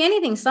it could be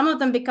anything. Some of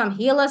them become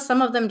healers.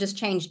 Some of them just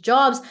change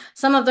jobs.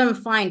 Some of them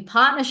find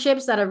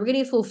partnerships that are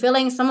really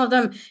fulfilling. Some of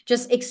them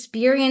just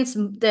experience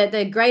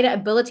the greater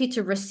ability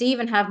to receive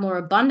and have more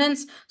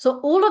abundance. So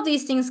all of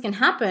these things can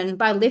happen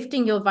by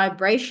lifting your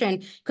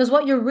vibration, because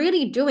what you're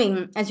really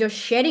doing as you're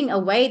shedding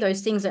away those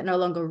things that no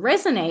longer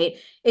resonate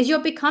is you're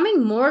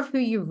becoming more of who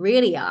you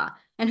really are.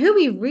 And who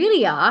we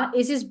really are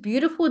is this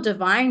beautiful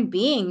divine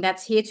being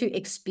that's here to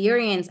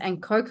experience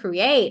and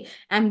co-create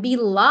and be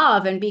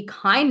love and be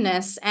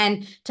kindness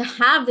and to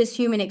have this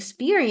human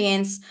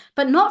experience,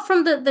 but not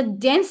from the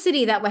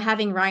density that we're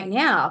having right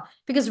now.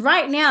 Because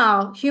right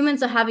now,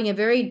 humans are having a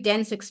very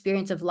dense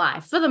experience of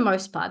life for the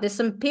most part. There's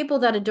some people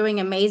that are doing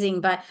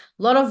amazing, but a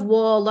lot of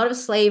war, a lot of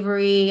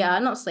slavery,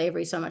 not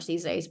slavery so much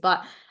these days,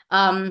 but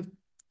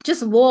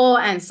just war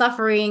and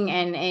suffering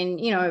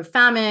and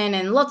famine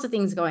and lots of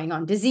things going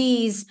on,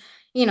 disease,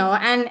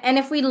 and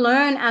if we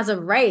learn as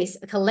a race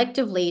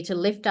collectively to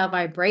lift our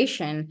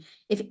vibration,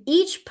 if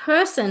each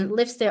person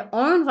lifts their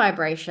own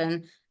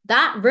vibration,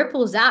 that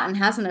ripples out and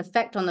has an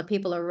effect on the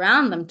people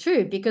around them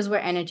too, because we're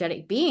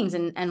energetic beings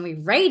and we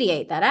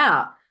radiate that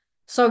out.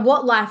 So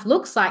what life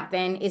looks like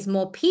then is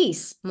more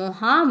peace, more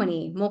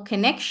harmony, more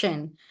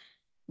connection.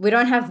 We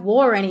don't have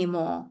war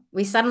anymore.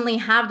 We suddenly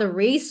have the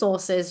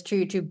resources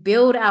to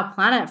build our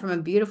planet from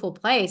a beautiful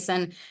place.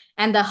 And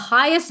the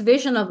highest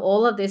vision of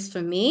all of this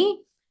for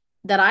me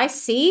that I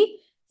see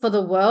for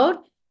the world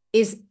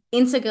is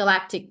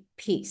intergalactic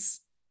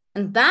peace.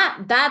 And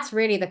that's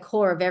really the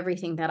core of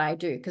everything that I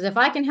do. Because if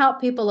I can help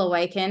people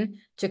awaken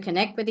to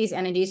connect with these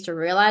energies, to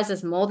realize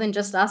there's more than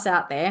just us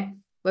out there,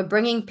 we're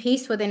bringing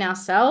peace within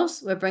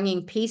ourselves, we're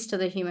bringing peace to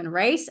the human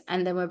race,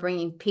 and then we're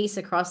bringing peace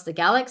across the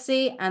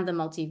galaxy and the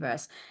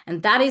multiverse.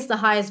 And that is the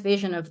highest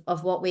vision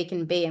of what we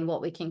can be and what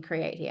we can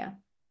create here.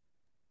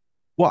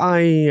 What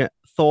I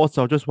thought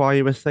of just while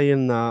you were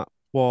saying that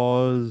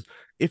was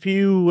if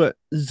you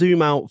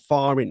zoom out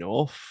far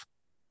enough,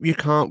 you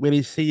can't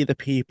really see the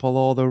people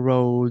or the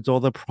roads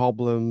or the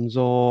problems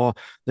or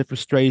the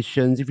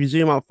frustrations. If you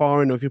zoom out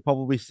far enough, you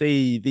probably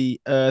see the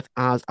Earth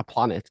as a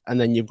planet,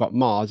 and then you've got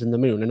Mars and the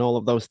moon and all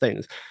of those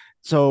things.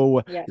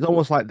 So Yeah. it's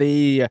almost like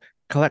the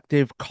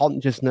collective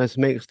consciousness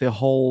makes the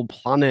whole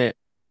planet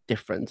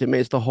different. It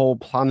makes the whole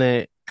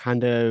planet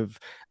kind of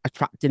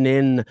attracting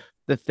in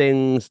the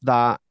things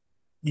that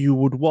you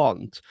would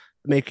want,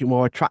 make it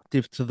more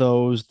attractive to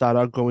those that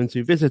are going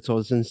to visit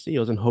us and see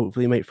us and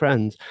hopefully make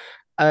friends.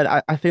 And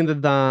I think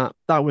that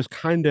was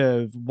kind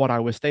of what I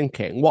was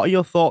thinking. What are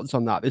your thoughts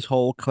on that, this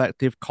whole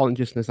collective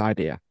consciousness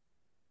idea?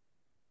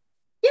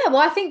 Yeah,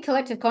 well, I think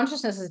collective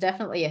consciousness is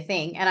definitely a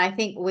thing. And I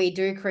think we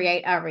do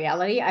create our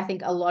reality. I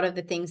think a lot of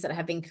the things that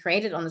have been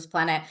created on this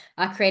planet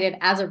are created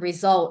as a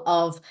result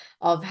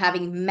of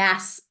having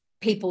mass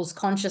people's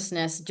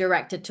consciousness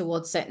directed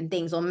towards certain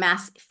things, or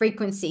mass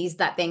frequencies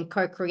that then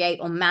co-create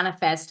or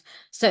manifest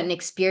certain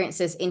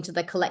experiences into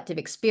the collective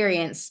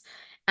experience.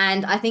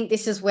 And I think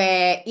this is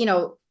where,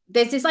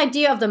 there's this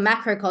idea of the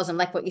macrocosm,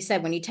 like what you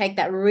said, when you take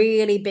that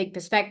really big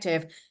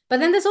perspective. But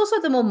then there's also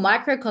the more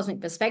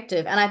microcosmic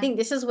perspective. And I think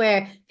this is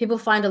where people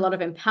find a lot of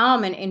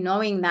empowerment in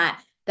knowing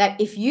that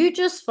if you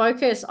just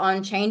focus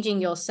on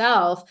changing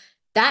yourself,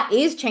 that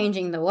is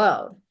changing the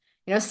world.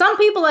 Some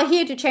people are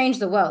here to change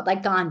the world,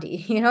 like Gandhi.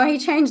 He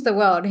changed the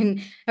world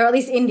or at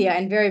least India,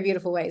 in very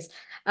beautiful ways.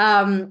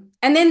 And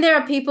then there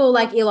are people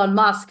like Elon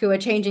Musk who are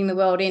changing the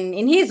world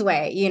in his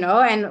way,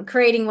 and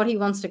creating what he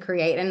wants to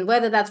create. And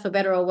whether that's for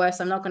better or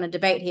worse, I'm not going to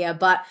debate here.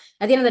 But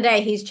at the end of the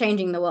day, he's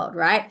changing the world,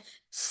 right?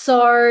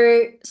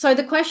 So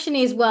the question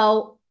is,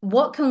 well,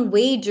 what can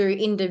we do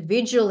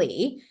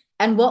individually?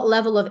 And what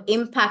level of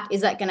impact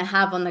is that going to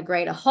have on the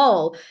greater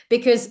whole?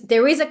 Because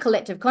there is a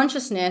collective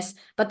consciousness,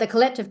 but the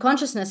collective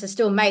consciousness is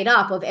still made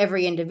up of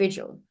every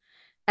individual.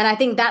 And I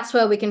think that's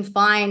where we can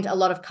find a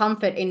lot of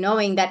comfort in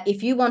knowing that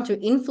if you want to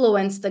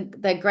influence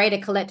the greater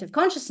collective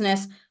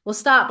consciousness, well,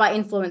 start by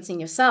influencing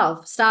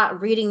yourself.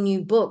 Start reading new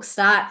books.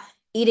 Start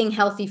eating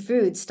healthy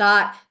food,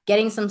 start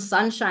getting some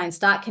sunshine,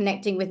 start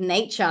connecting with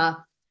nature,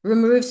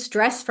 remove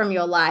stress from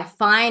your life,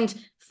 find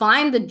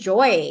the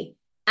joy.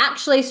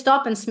 Actually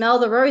stop and smell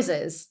the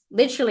roses.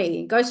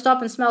 Literally, go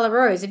stop and smell a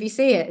rose if you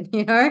see it,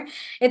 you know?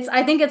 It's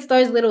I think it's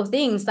those little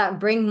things that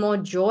bring more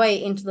joy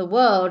into the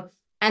world,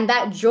 and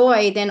that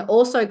joy then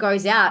also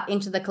goes out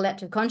into the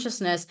collective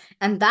consciousness,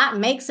 and that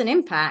makes an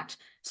impact.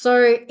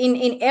 So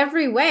in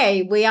every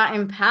way, we are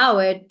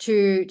empowered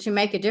to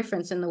make a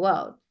difference in the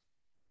world.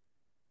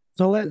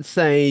 So let's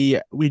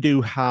say we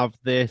do have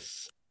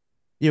this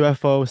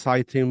UFO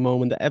sighting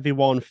moment that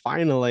everyone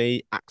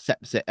finally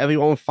accepts it.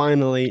 Everyone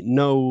finally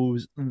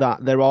knows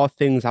that there are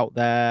things out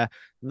there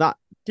that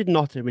did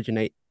not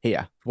originate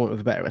here, for want of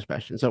a better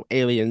expression. So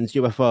aliens,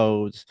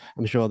 UFOs,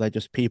 I'm sure they're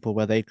just people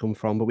where they come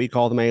from, but we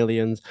call them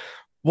aliens.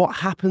 What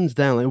happens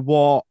then? Like,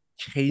 what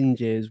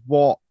changes?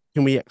 What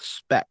can we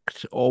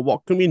expect, or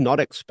what can we not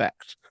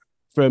expect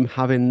from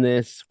having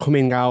this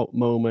coming out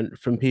moment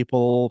from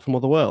people from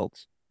other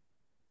worlds?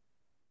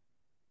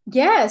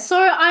 Yeah, so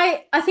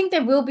I think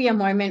there will be a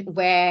moment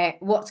where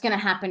what's going to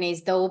happen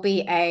is there will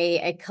be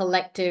a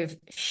collective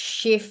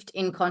shift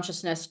in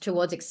consciousness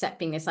towards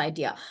accepting this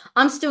idea.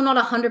 I'm still not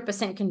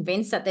 100%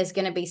 convinced that there's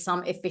going to be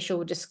some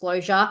official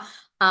disclosure,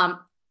 um,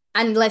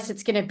 unless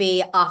it's going to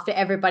be after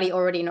everybody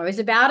already knows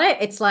about it.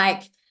 It's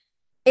like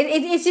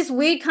it's this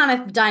weird kind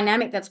of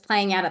dynamic that's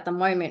playing out at the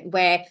moment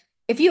where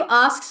if you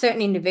ask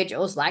certain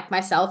individuals like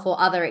myself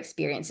or other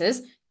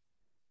experiences,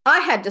 I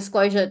had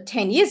disclosure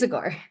 10 years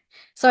ago.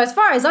 So as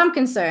far as I'm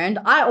concerned,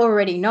 I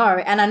already know,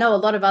 and I know a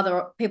lot of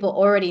other people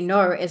already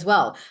know as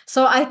well.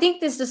 So I think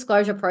this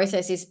disclosure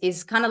process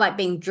is kind of like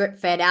being drip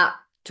fed out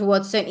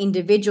towards certain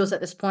individuals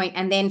at this point,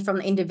 and then from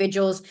the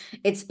individuals,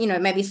 it's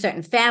maybe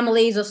certain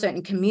families or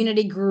certain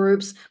community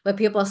groups where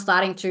people are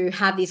starting to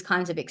have these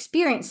kinds of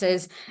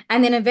experiences,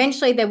 and then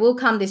eventually there will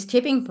come this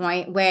tipping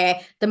point where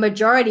the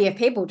majority of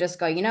people just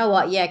go, you know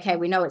what, yeah, okay,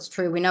 we know it's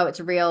true, we know it's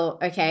real,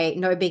 okay,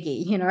 no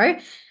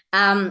biggie,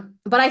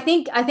 but I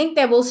think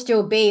there will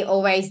still be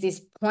always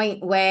this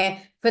point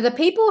where for the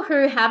people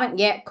who haven't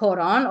yet caught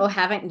on or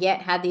haven't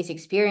yet had these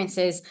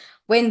experiences,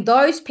 when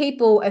those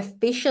people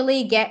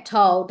officially get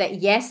told that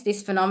yes,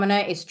 this phenomena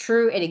is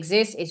true, it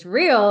exists, it's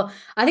real,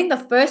 I think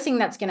the first thing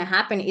that's going to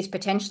happen is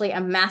potentially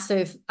a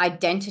massive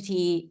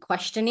identity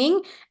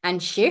questioning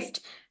and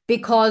shift,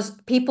 because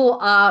people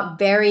are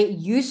very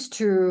used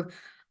to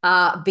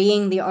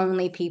being the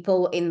only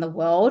people in the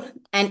world.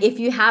 And if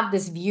you have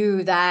this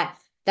view that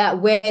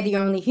we're the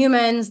only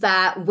humans,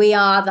 that we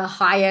are the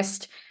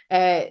highest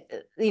uh,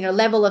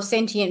 level of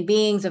sentient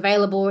beings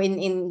available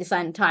in this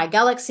entire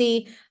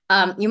galaxy,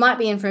 you might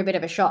be in for a bit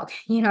of a shock.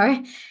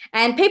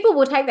 And people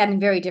will take that in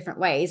very different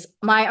ways.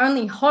 My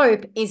only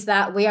hope is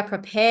that we are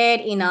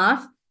prepared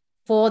enough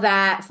for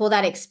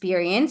that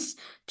experience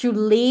to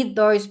lead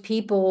those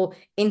people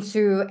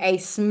into a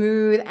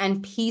smooth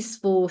and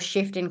peaceful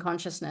shift in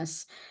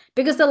consciousness.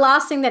 Because the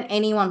last thing that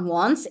anyone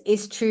wants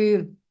is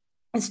to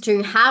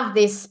have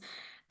this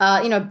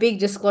big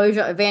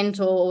disclosure event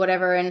or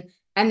whatever,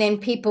 and then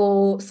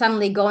people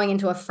suddenly going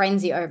into a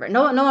frenzy over it.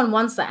 No one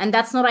wants that, and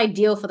that's not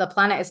ideal for the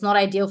planet. It's not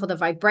ideal for the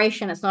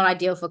vibration. It's not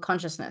ideal for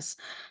consciousness.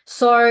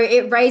 So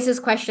it raises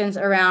questions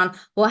around,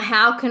 well,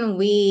 how can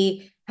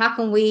we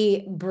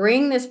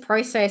bring this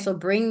process or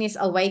bring this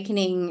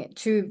awakening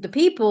to the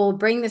people,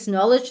 bring this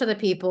knowledge to the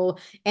people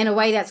in a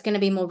way that's going to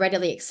be more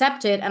readily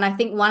accepted? And I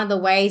think one of the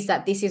ways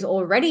that this is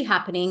already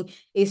happening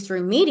is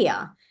through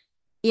media.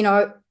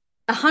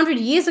 100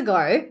 years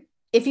ago,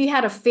 if you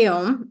had a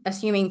film,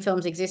 assuming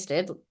films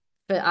existed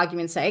for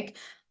argument's sake,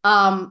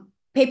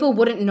 people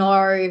wouldn't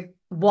know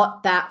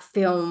what that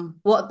film,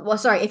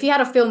 sorry, if you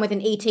had a film with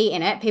an ET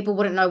in it, people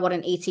wouldn't know what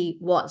an ET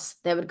was.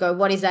 They would go,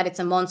 what is that? It's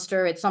a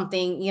monster. It's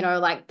something,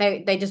 like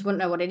they just wouldn't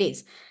know what it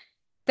is.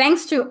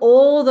 Thanks to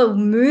all the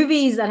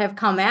movies that have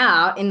come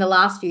out in the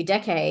last few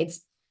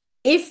decades,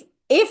 if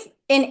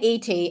an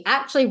ET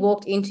actually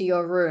walked into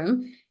your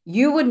room,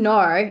 you would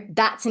know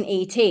that's an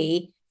ET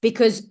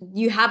because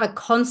you have a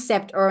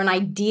concept or an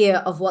idea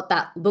of what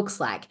that looks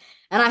like.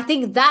 And I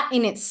think that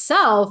in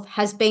itself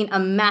has been a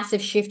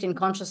massive shift in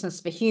consciousness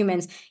for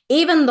humans.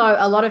 Even though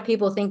a lot of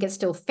people think it's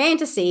still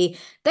fantasy,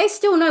 they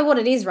still know what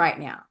it is right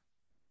now.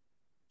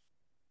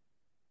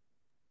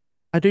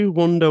 I do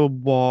wonder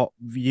what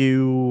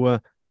view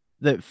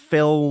that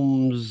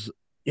films,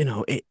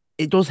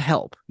 it does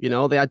help,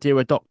 the idea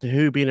of Doctor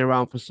Who being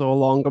around for so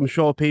long. I'm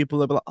sure people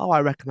will be like, oh,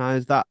 I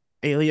recognize that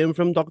alien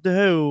from Doctor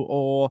Who,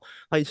 or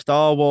like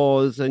Star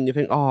Wars, and you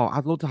think, oh,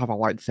 I'd love to have a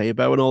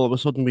lightsaber, and all of a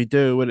sudden we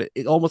do, and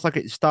it almost like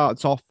it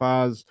starts off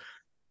as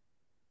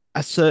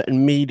a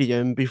certain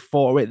medium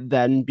before it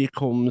then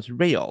becomes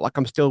real. Like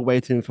I'm still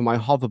waiting for my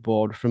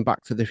hoverboard from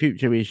Back to the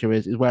Future. Eesha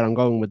is where I'm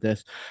going with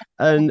this,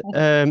 and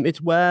it's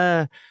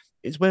where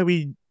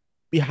we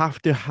have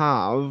to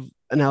have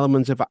an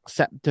element of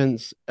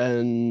acceptance,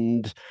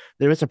 and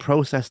there is a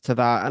process to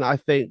that. And I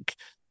think,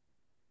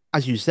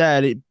 as you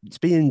said, it's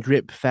being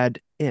drip fed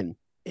in.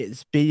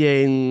 it's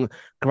being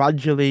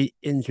gradually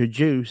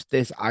introduced,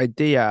 this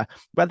idea,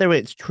 whether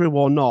it's true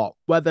or not,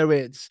 whether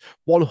it's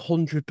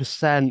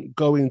 100%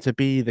 going to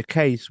be the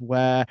case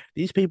where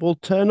these people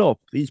turn up,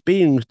 these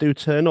beings do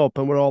turn up,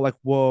 and we're all like,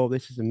 whoa,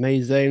 this is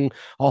amazing.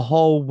 Our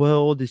whole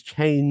world is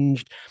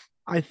changed.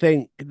 I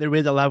think there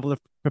is a level of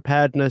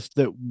preparedness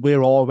that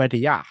we're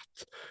already at.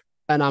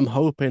 And I'm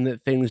hoping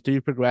that things do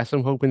progress.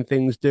 I'm hoping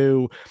things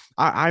do.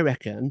 I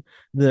reckon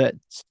that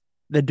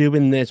they're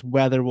doing this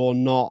whether or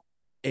not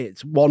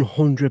it's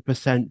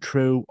 100%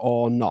 true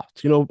or not.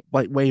 You know,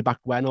 like way back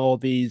when all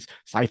these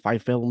sci-fi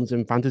films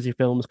and fantasy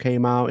films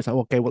came out, it's like,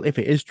 okay, well, if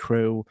it is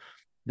true,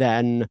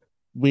 then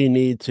we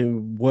need to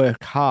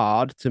work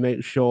hard to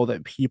make sure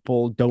that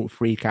people don't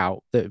freak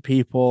out, that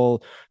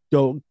people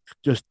don't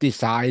just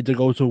decide to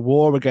go to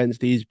war against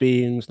these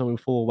beings, knowing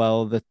full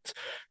well that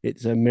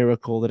it's a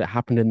miracle that it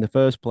happened in the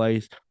first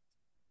place.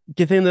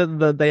 Do you think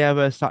that they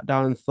ever sat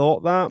down and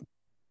thought that?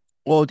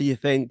 Or do you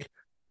think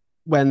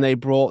when they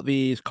brought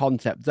these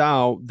concepts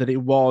out that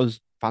it was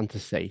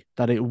fantasy,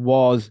 that it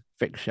was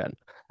fiction?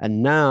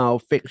 And now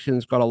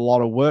fiction's got a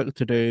lot of work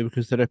to do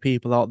because there are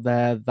people out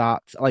there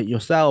that, like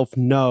yourself,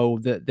 know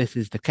that this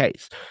is the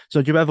case.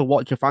 So, do you ever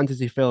watch a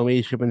fantasy film,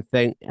 Eesha, and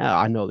think, yeah,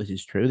 I know this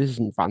is true. This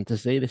isn't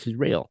fantasy. This is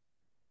real.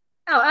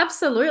 Oh,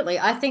 absolutely.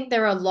 I think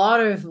there are a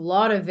lot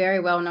of very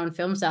well-known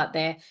films out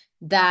there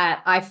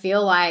that I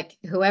feel like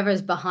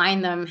whoever's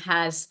behind them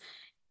has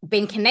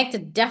been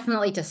connected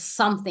definitely to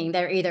something.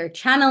 They're either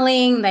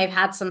channeling, they've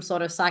had some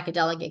sort of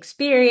psychedelic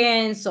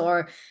experience,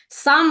 or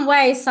some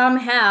way,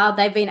 somehow,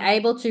 they've been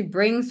able to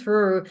bring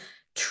through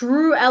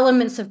true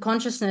elements of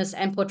consciousness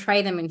and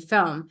portray them in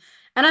film.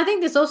 And I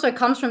think this also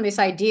comes from this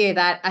idea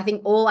that I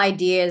think all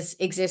ideas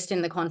exist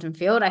in the quantum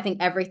field. I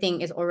think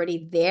everything is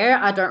already there.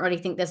 I don't really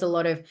think there's a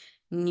lot of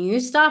new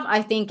stuff.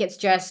 I think it's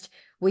just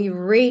we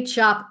reach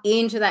up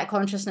into that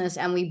consciousness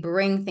and we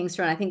bring things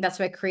through. And I think that's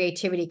where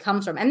creativity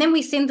comes from. And then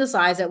we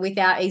synthesize it with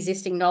our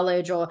existing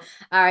knowledge or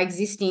our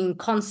existing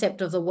concept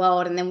of the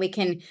world. And then we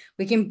can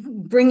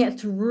bring it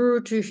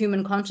through to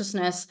human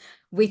consciousness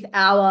with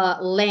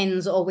our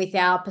lens or with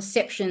our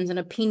perceptions and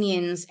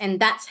opinions. And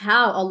that's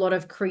how a lot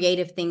of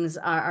creative things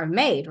are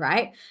made,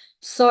 right?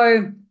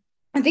 So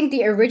I think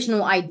the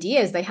original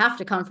ideas, they have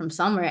to come from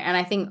somewhere. And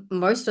I think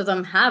most of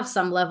them have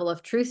some level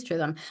of truth to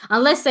them,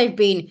 unless they've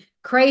been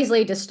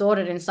crazily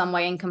distorted in some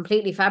way and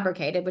completely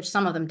fabricated, which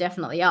some of them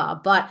definitely are.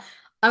 But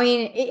I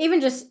mean,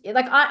 even just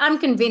like I'm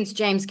convinced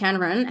James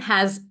Cameron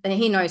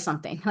he knows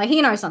something. Like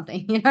he knows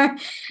something, you know?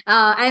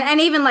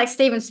 And even like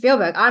Steven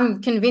Spielberg, I'm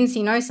convinced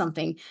he knows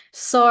something.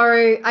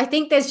 So I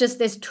think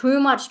there's too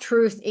much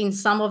truth in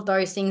some of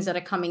those things that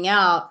are coming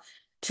out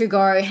to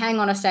go, hang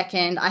on a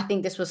second, I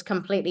think this was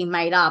completely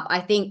made up.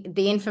 I think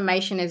the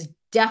information is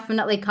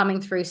definitely coming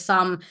through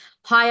some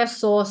higher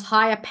source,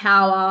 higher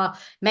power.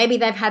 Maybe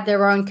they've had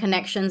their own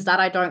connections that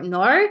I don't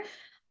know,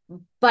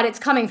 but it's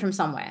coming from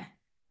somewhere.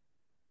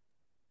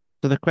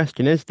 So the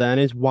question is then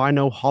is why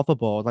no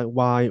hoverboard? Like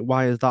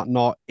why is that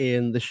not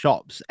in the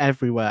shops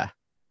everywhere?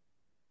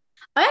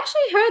 I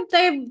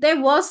actually heard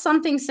there was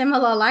something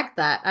similar like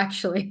that,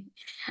 actually.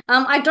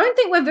 I don't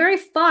think we're very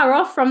far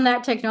off from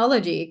that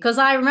technology because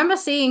I remember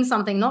seeing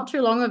something not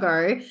too long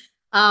ago,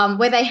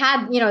 where they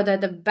had,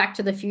 the Back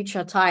to the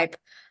Future type.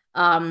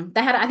 I think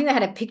they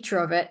had a picture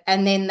of it,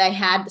 and then they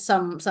had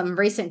some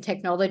recent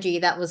technology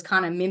that was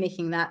kind of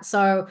mimicking that.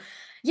 So,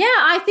 yeah,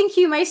 I think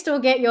you may still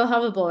get your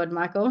hoverboard,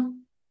 Michael.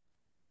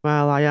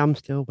 Well, I am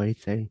still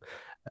waiting.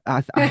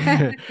 You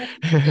and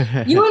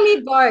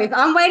me both.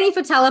 I'm waiting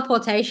for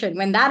teleportation.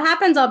 When that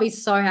happens, I'll be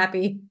so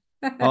happy.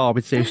 Oh,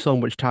 it saves so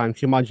much time.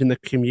 Can you imagine the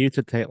commute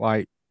to take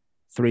like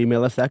 3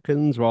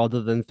 milliseconds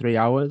rather than 3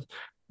 hours?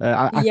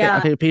 I Yeah.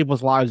 think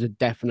people's lives would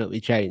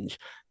definitely change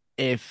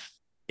if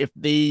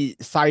the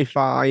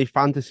sci-fi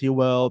fantasy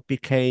world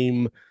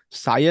became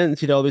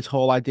science. You know, this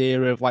whole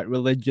idea of like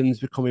religions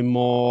becoming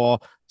more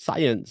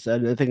science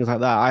and things like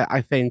that.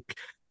 I think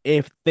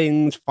if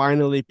things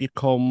finally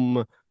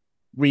become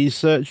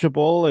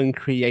researchable and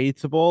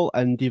creatable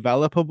and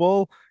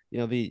developable. You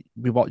know, be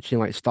watching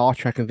like Star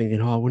Trek and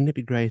thinking, oh, wouldn't it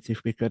be great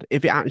if we could,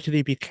 if it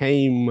actually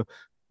became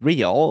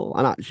real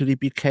and actually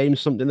became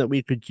something that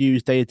we could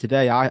use day to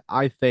day.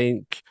 I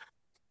think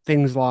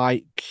things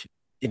like,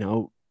 you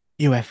know,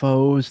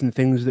 UFOs and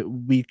things that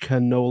we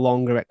can no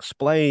longer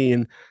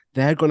explain,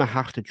 they're going to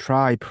have to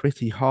try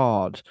pretty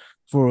hard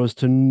for us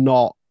to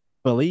not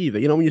believe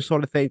it. You know, when you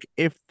sort of think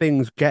if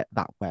things get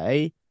that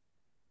way,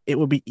 it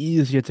would be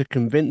easier to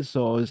convince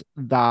us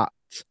that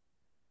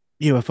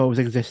UFOs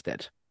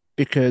existed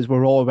because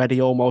we're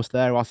already almost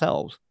there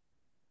ourselves.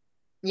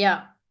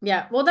 Yeah,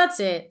 yeah. Well, that's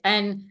it.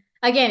 And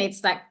again,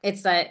 it's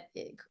that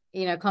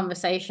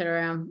conversation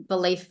around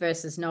belief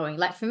versus knowing.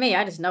 Like for me,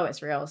 I just know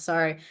it's real.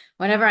 So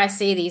whenever I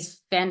see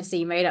these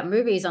fantasy made up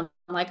movies, I'm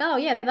like, oh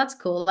yeah, that's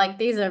cool. Like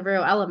these are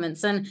real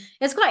elements. And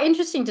it's quite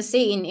interesting to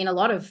see in a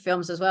lot of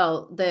films as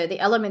well, the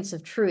elements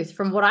of truth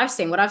from what I've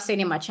seen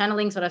in my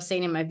channelings, what I've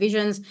seen in my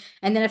visions.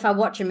 And then if I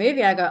watch a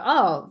movie, I go,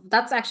 oh,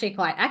 that's actually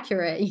quite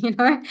accurate, you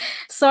know?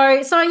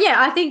 So yeah,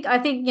 I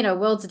think, you know,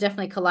 worlds are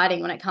definitely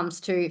colliding when it comes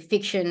to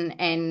fiction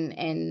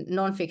and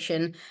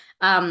non-fiction.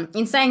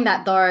 In saying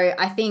that though,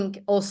 I think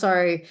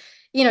also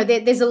you know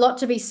there's a lot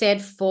to be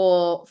said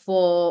for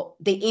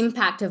the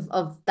impact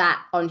of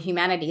that on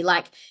humanity.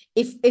 Like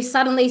if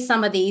suddenly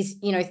some of these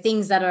you know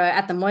things that are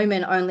at the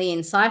moment only in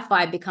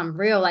sci-fi become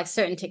real, like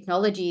certain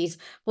technologies,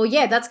 well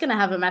yeah, that's going to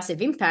have a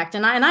massive impact.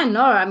 And I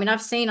know, I mean,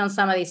 I've seen on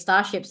some of these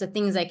starships the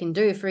things they can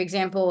do. For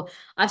example,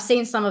 I've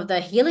seen some of the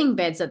healing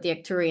beds that the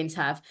Arcturians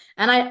have,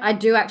 and I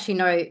do actually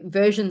know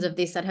versions of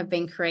this that have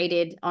been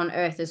created on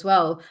Earth as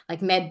well,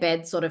 like med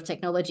bed sort of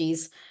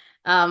technologies.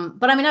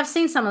 But I mean, I've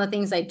seen some of the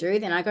things they do.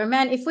 Then I go,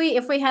 man, if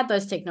we had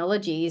those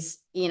technologies,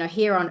 you know,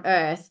 here on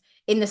Earth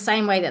in the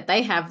same way that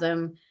they have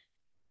them,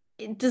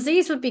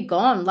 disease would be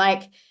gone.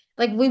 Like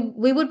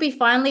we would be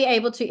finally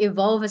able to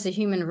evolve as a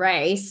human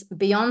race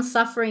beyond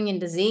suffering and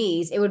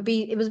disease. It would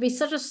be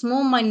such a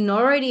small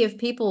minority of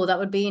people that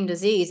would be in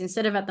disease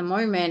instead of at the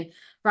moment.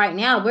 Right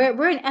now,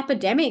 we're in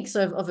epidemics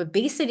of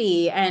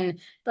obesity and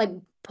like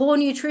poor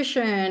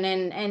nutrition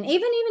and even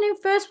in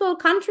first world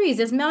countries,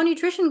 there's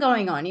malnutrition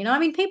going on. You know, I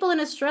mean, people in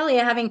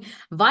Australia having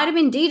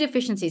vitamin D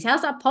deficiencies.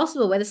 How's that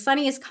possible? We're the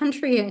sunniest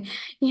country.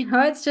 You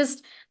know, it's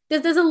just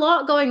there's a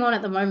lot going on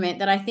at the moment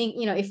that I think,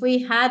 you know, if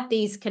we had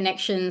these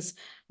connections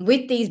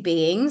with these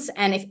beings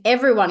and if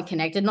everyone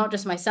connected, not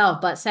just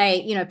myself, but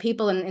say, you know,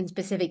 people in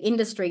specific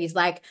industries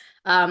like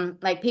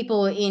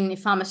people in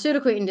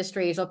pharmaceutical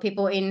industries or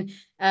people in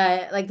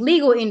like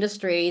legal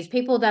industries,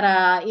 people that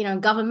are, you know,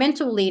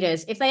 governmental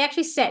leaders, if they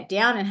actually sat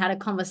down and had a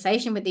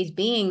conversation with these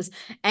beings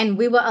and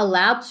we were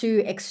allowed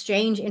to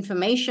exchange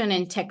information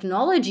and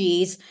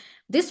technologies,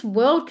 this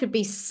world could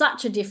be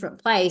such a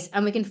different place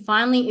and we can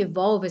finally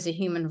evolve as a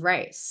human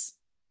race.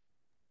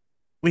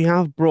 We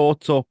have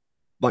brought up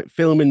like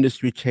film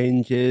industry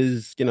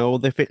changes, you know,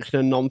 the fiction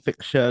and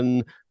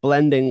non-fiction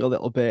blending a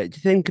little bit. Do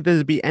you think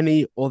there'd be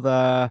any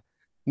other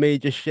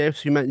major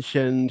shifts? You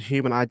mentioned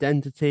human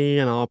identity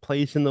and our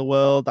place in the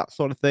world, that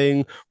sort of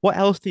thing. What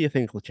else do you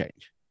think will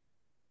change?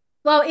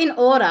 Well, in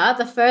order,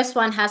 the first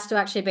one has to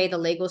actually be the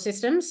legal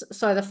systems.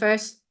 So the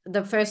first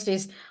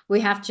is we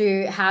have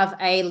to have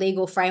a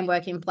legal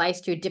framework in place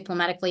to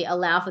diplomatically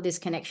allow for this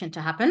connection to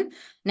happen.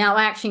 Now,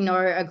 I actually know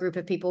a group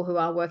of people who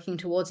are working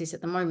towards this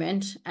at the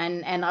moment,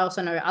 and I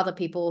also know other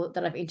people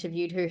that I've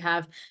interviewed who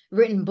have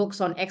written books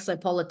on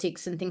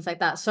exopolitics and things like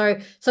that. So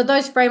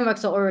those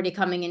frameworks are already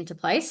coming into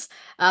place.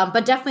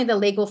 But definitely the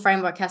legal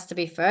framework has to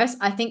be first.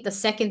 I think the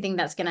second thing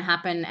that's going to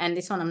happen, and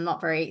this one I'm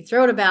not very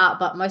thrilled about,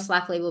 but most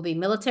likely will be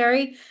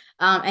military.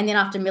 And then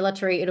after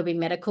military, it'll be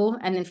medical,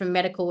 and then from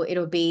medical,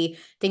 it'll be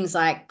things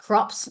like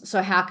crops.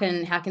 So how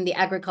can the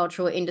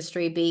agricultural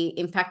industry be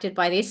impacted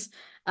by this?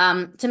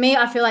 To me,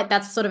 I feel like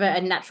that's sort of a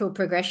natural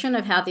progression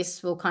of how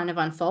this will kind of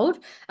unfold.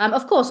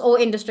 Of course, all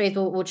industries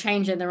will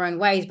change in their own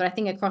ways, but I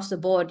think across the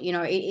board, you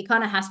know, it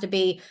kind of has to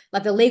be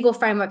like the legal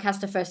framework has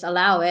to first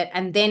allow it,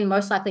 and then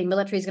most likely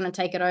military is going to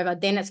take it over.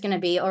 Then it's going to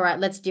be, all right,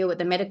 let's deal with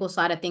the medical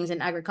side of things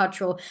and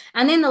agricultural.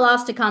 And then the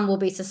last to come will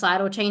be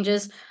societal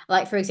changes.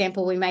 Like, for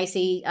example, we may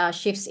see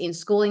shifts in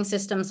schooling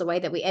systems, the way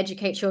that we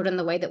educate children,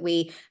 the way that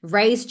we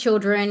raise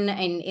children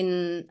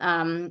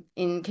in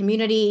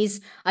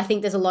communities. I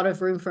think there's a lot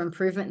of room for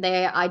improvement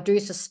there. I do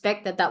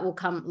suspect that that will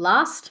come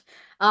last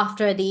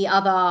after the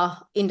other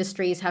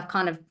industries have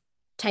kind of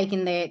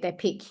taken their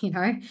pick, you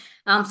know.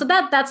 So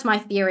that's my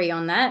theory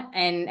on that,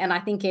 and I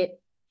think it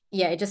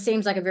just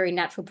seems like a very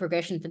natural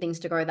progression for things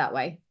to go that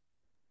way.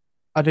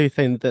 I do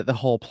think that the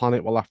whole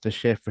planet will have to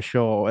shift for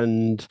sure,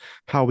 and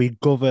how we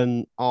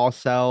govern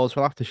ourselves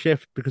will have to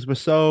shift because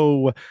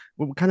we're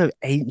kind of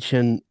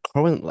ancient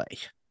currently.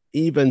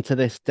 Even to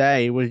this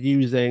day, we're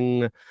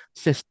using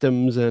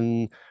systems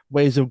and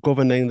ways of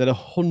governing that are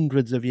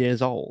hundreds of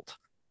years old,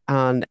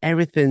 and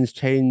everything's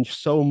changed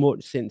so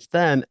much since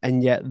then,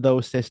 and yet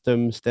those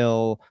systems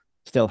still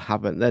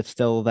haven't. They're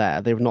still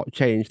there. They've not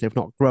changed. They've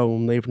not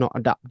grown. They've not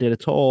adapted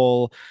at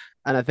all.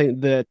 And I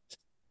think that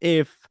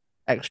if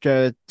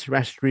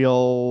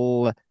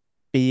extraterrestrial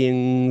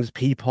beings,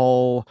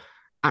 people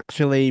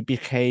actually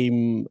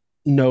became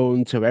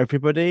known to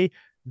everybody,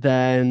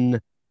 then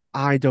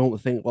I don't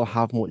think we'll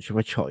have much of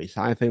a choice.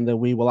 I think that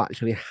we will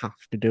actually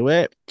have to do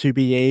it to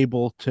be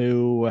able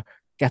to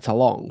get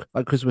along.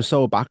 Like, because we're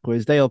so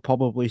backwards, they'll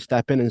probably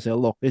step in and say,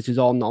 look, this is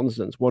all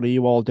nonsense. What are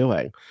you all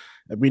doing?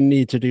 We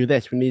need to do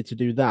this. We need to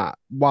do that.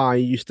 Why are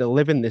you still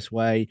living this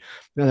way?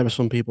 There are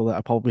some people that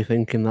are probably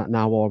thinking that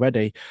now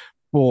already.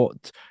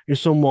 But if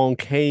someone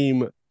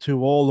came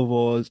to all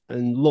of us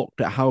and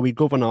looked at how we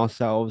govern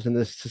ourselves and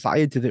the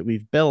society that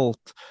we've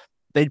built,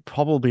 they'd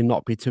probably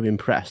not be too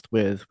impressed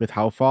with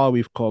how far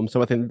we've come.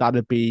 So I think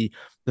that'd be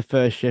the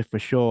first shift for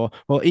sure.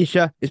 Well,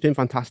 Eesha, it's been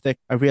fantastic.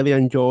 I really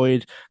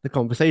enjoyed the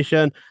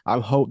conversation. I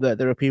hope that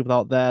there are people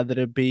out there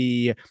that'd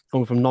be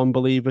going from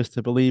non-believers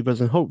to believers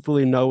and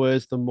hopefully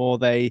knowers the more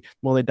they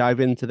dive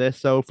into this.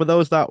 So for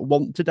those that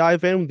want to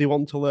dive in, they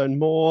want to learn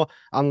more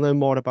and learn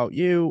more about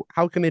you,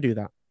 how can they do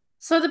that?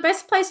 So the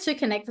best place to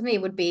connect with me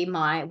would be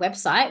my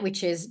website,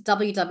 which is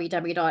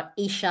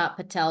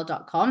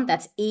www.eeshapatel.com.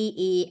 That's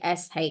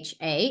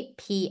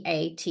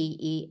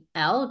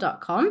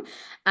EESHAPATEL.com.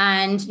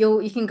 And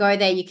you can go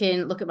there, you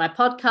can look at my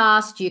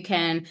podcast, you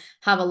can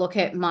have a look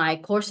at my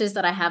courses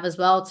that I have as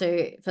well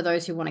for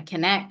those who want to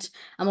connect.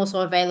 I'm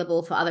also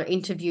available for other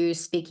interviews,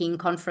 speaking,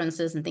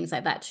 conferences, and things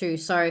like that too.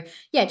 So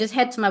yeah, just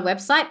head to my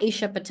website,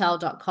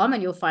 eeshapatel.com,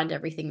 and you'll find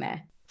everything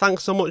there.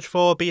 Thanks so much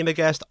for being a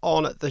guest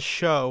on the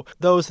show.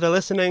 Those that are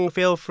listening,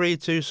 feel free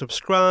to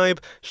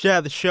subscribe, share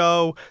the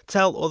show,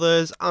 tell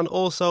others, and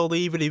also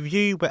leave a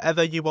review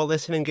wherever you are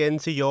listening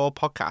into your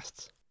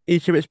podcasts.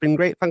 Each it's been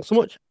great. Thanks so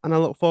much, and I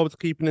look forward to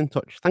keeping in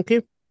touch. Thank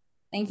you.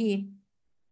 Thank you.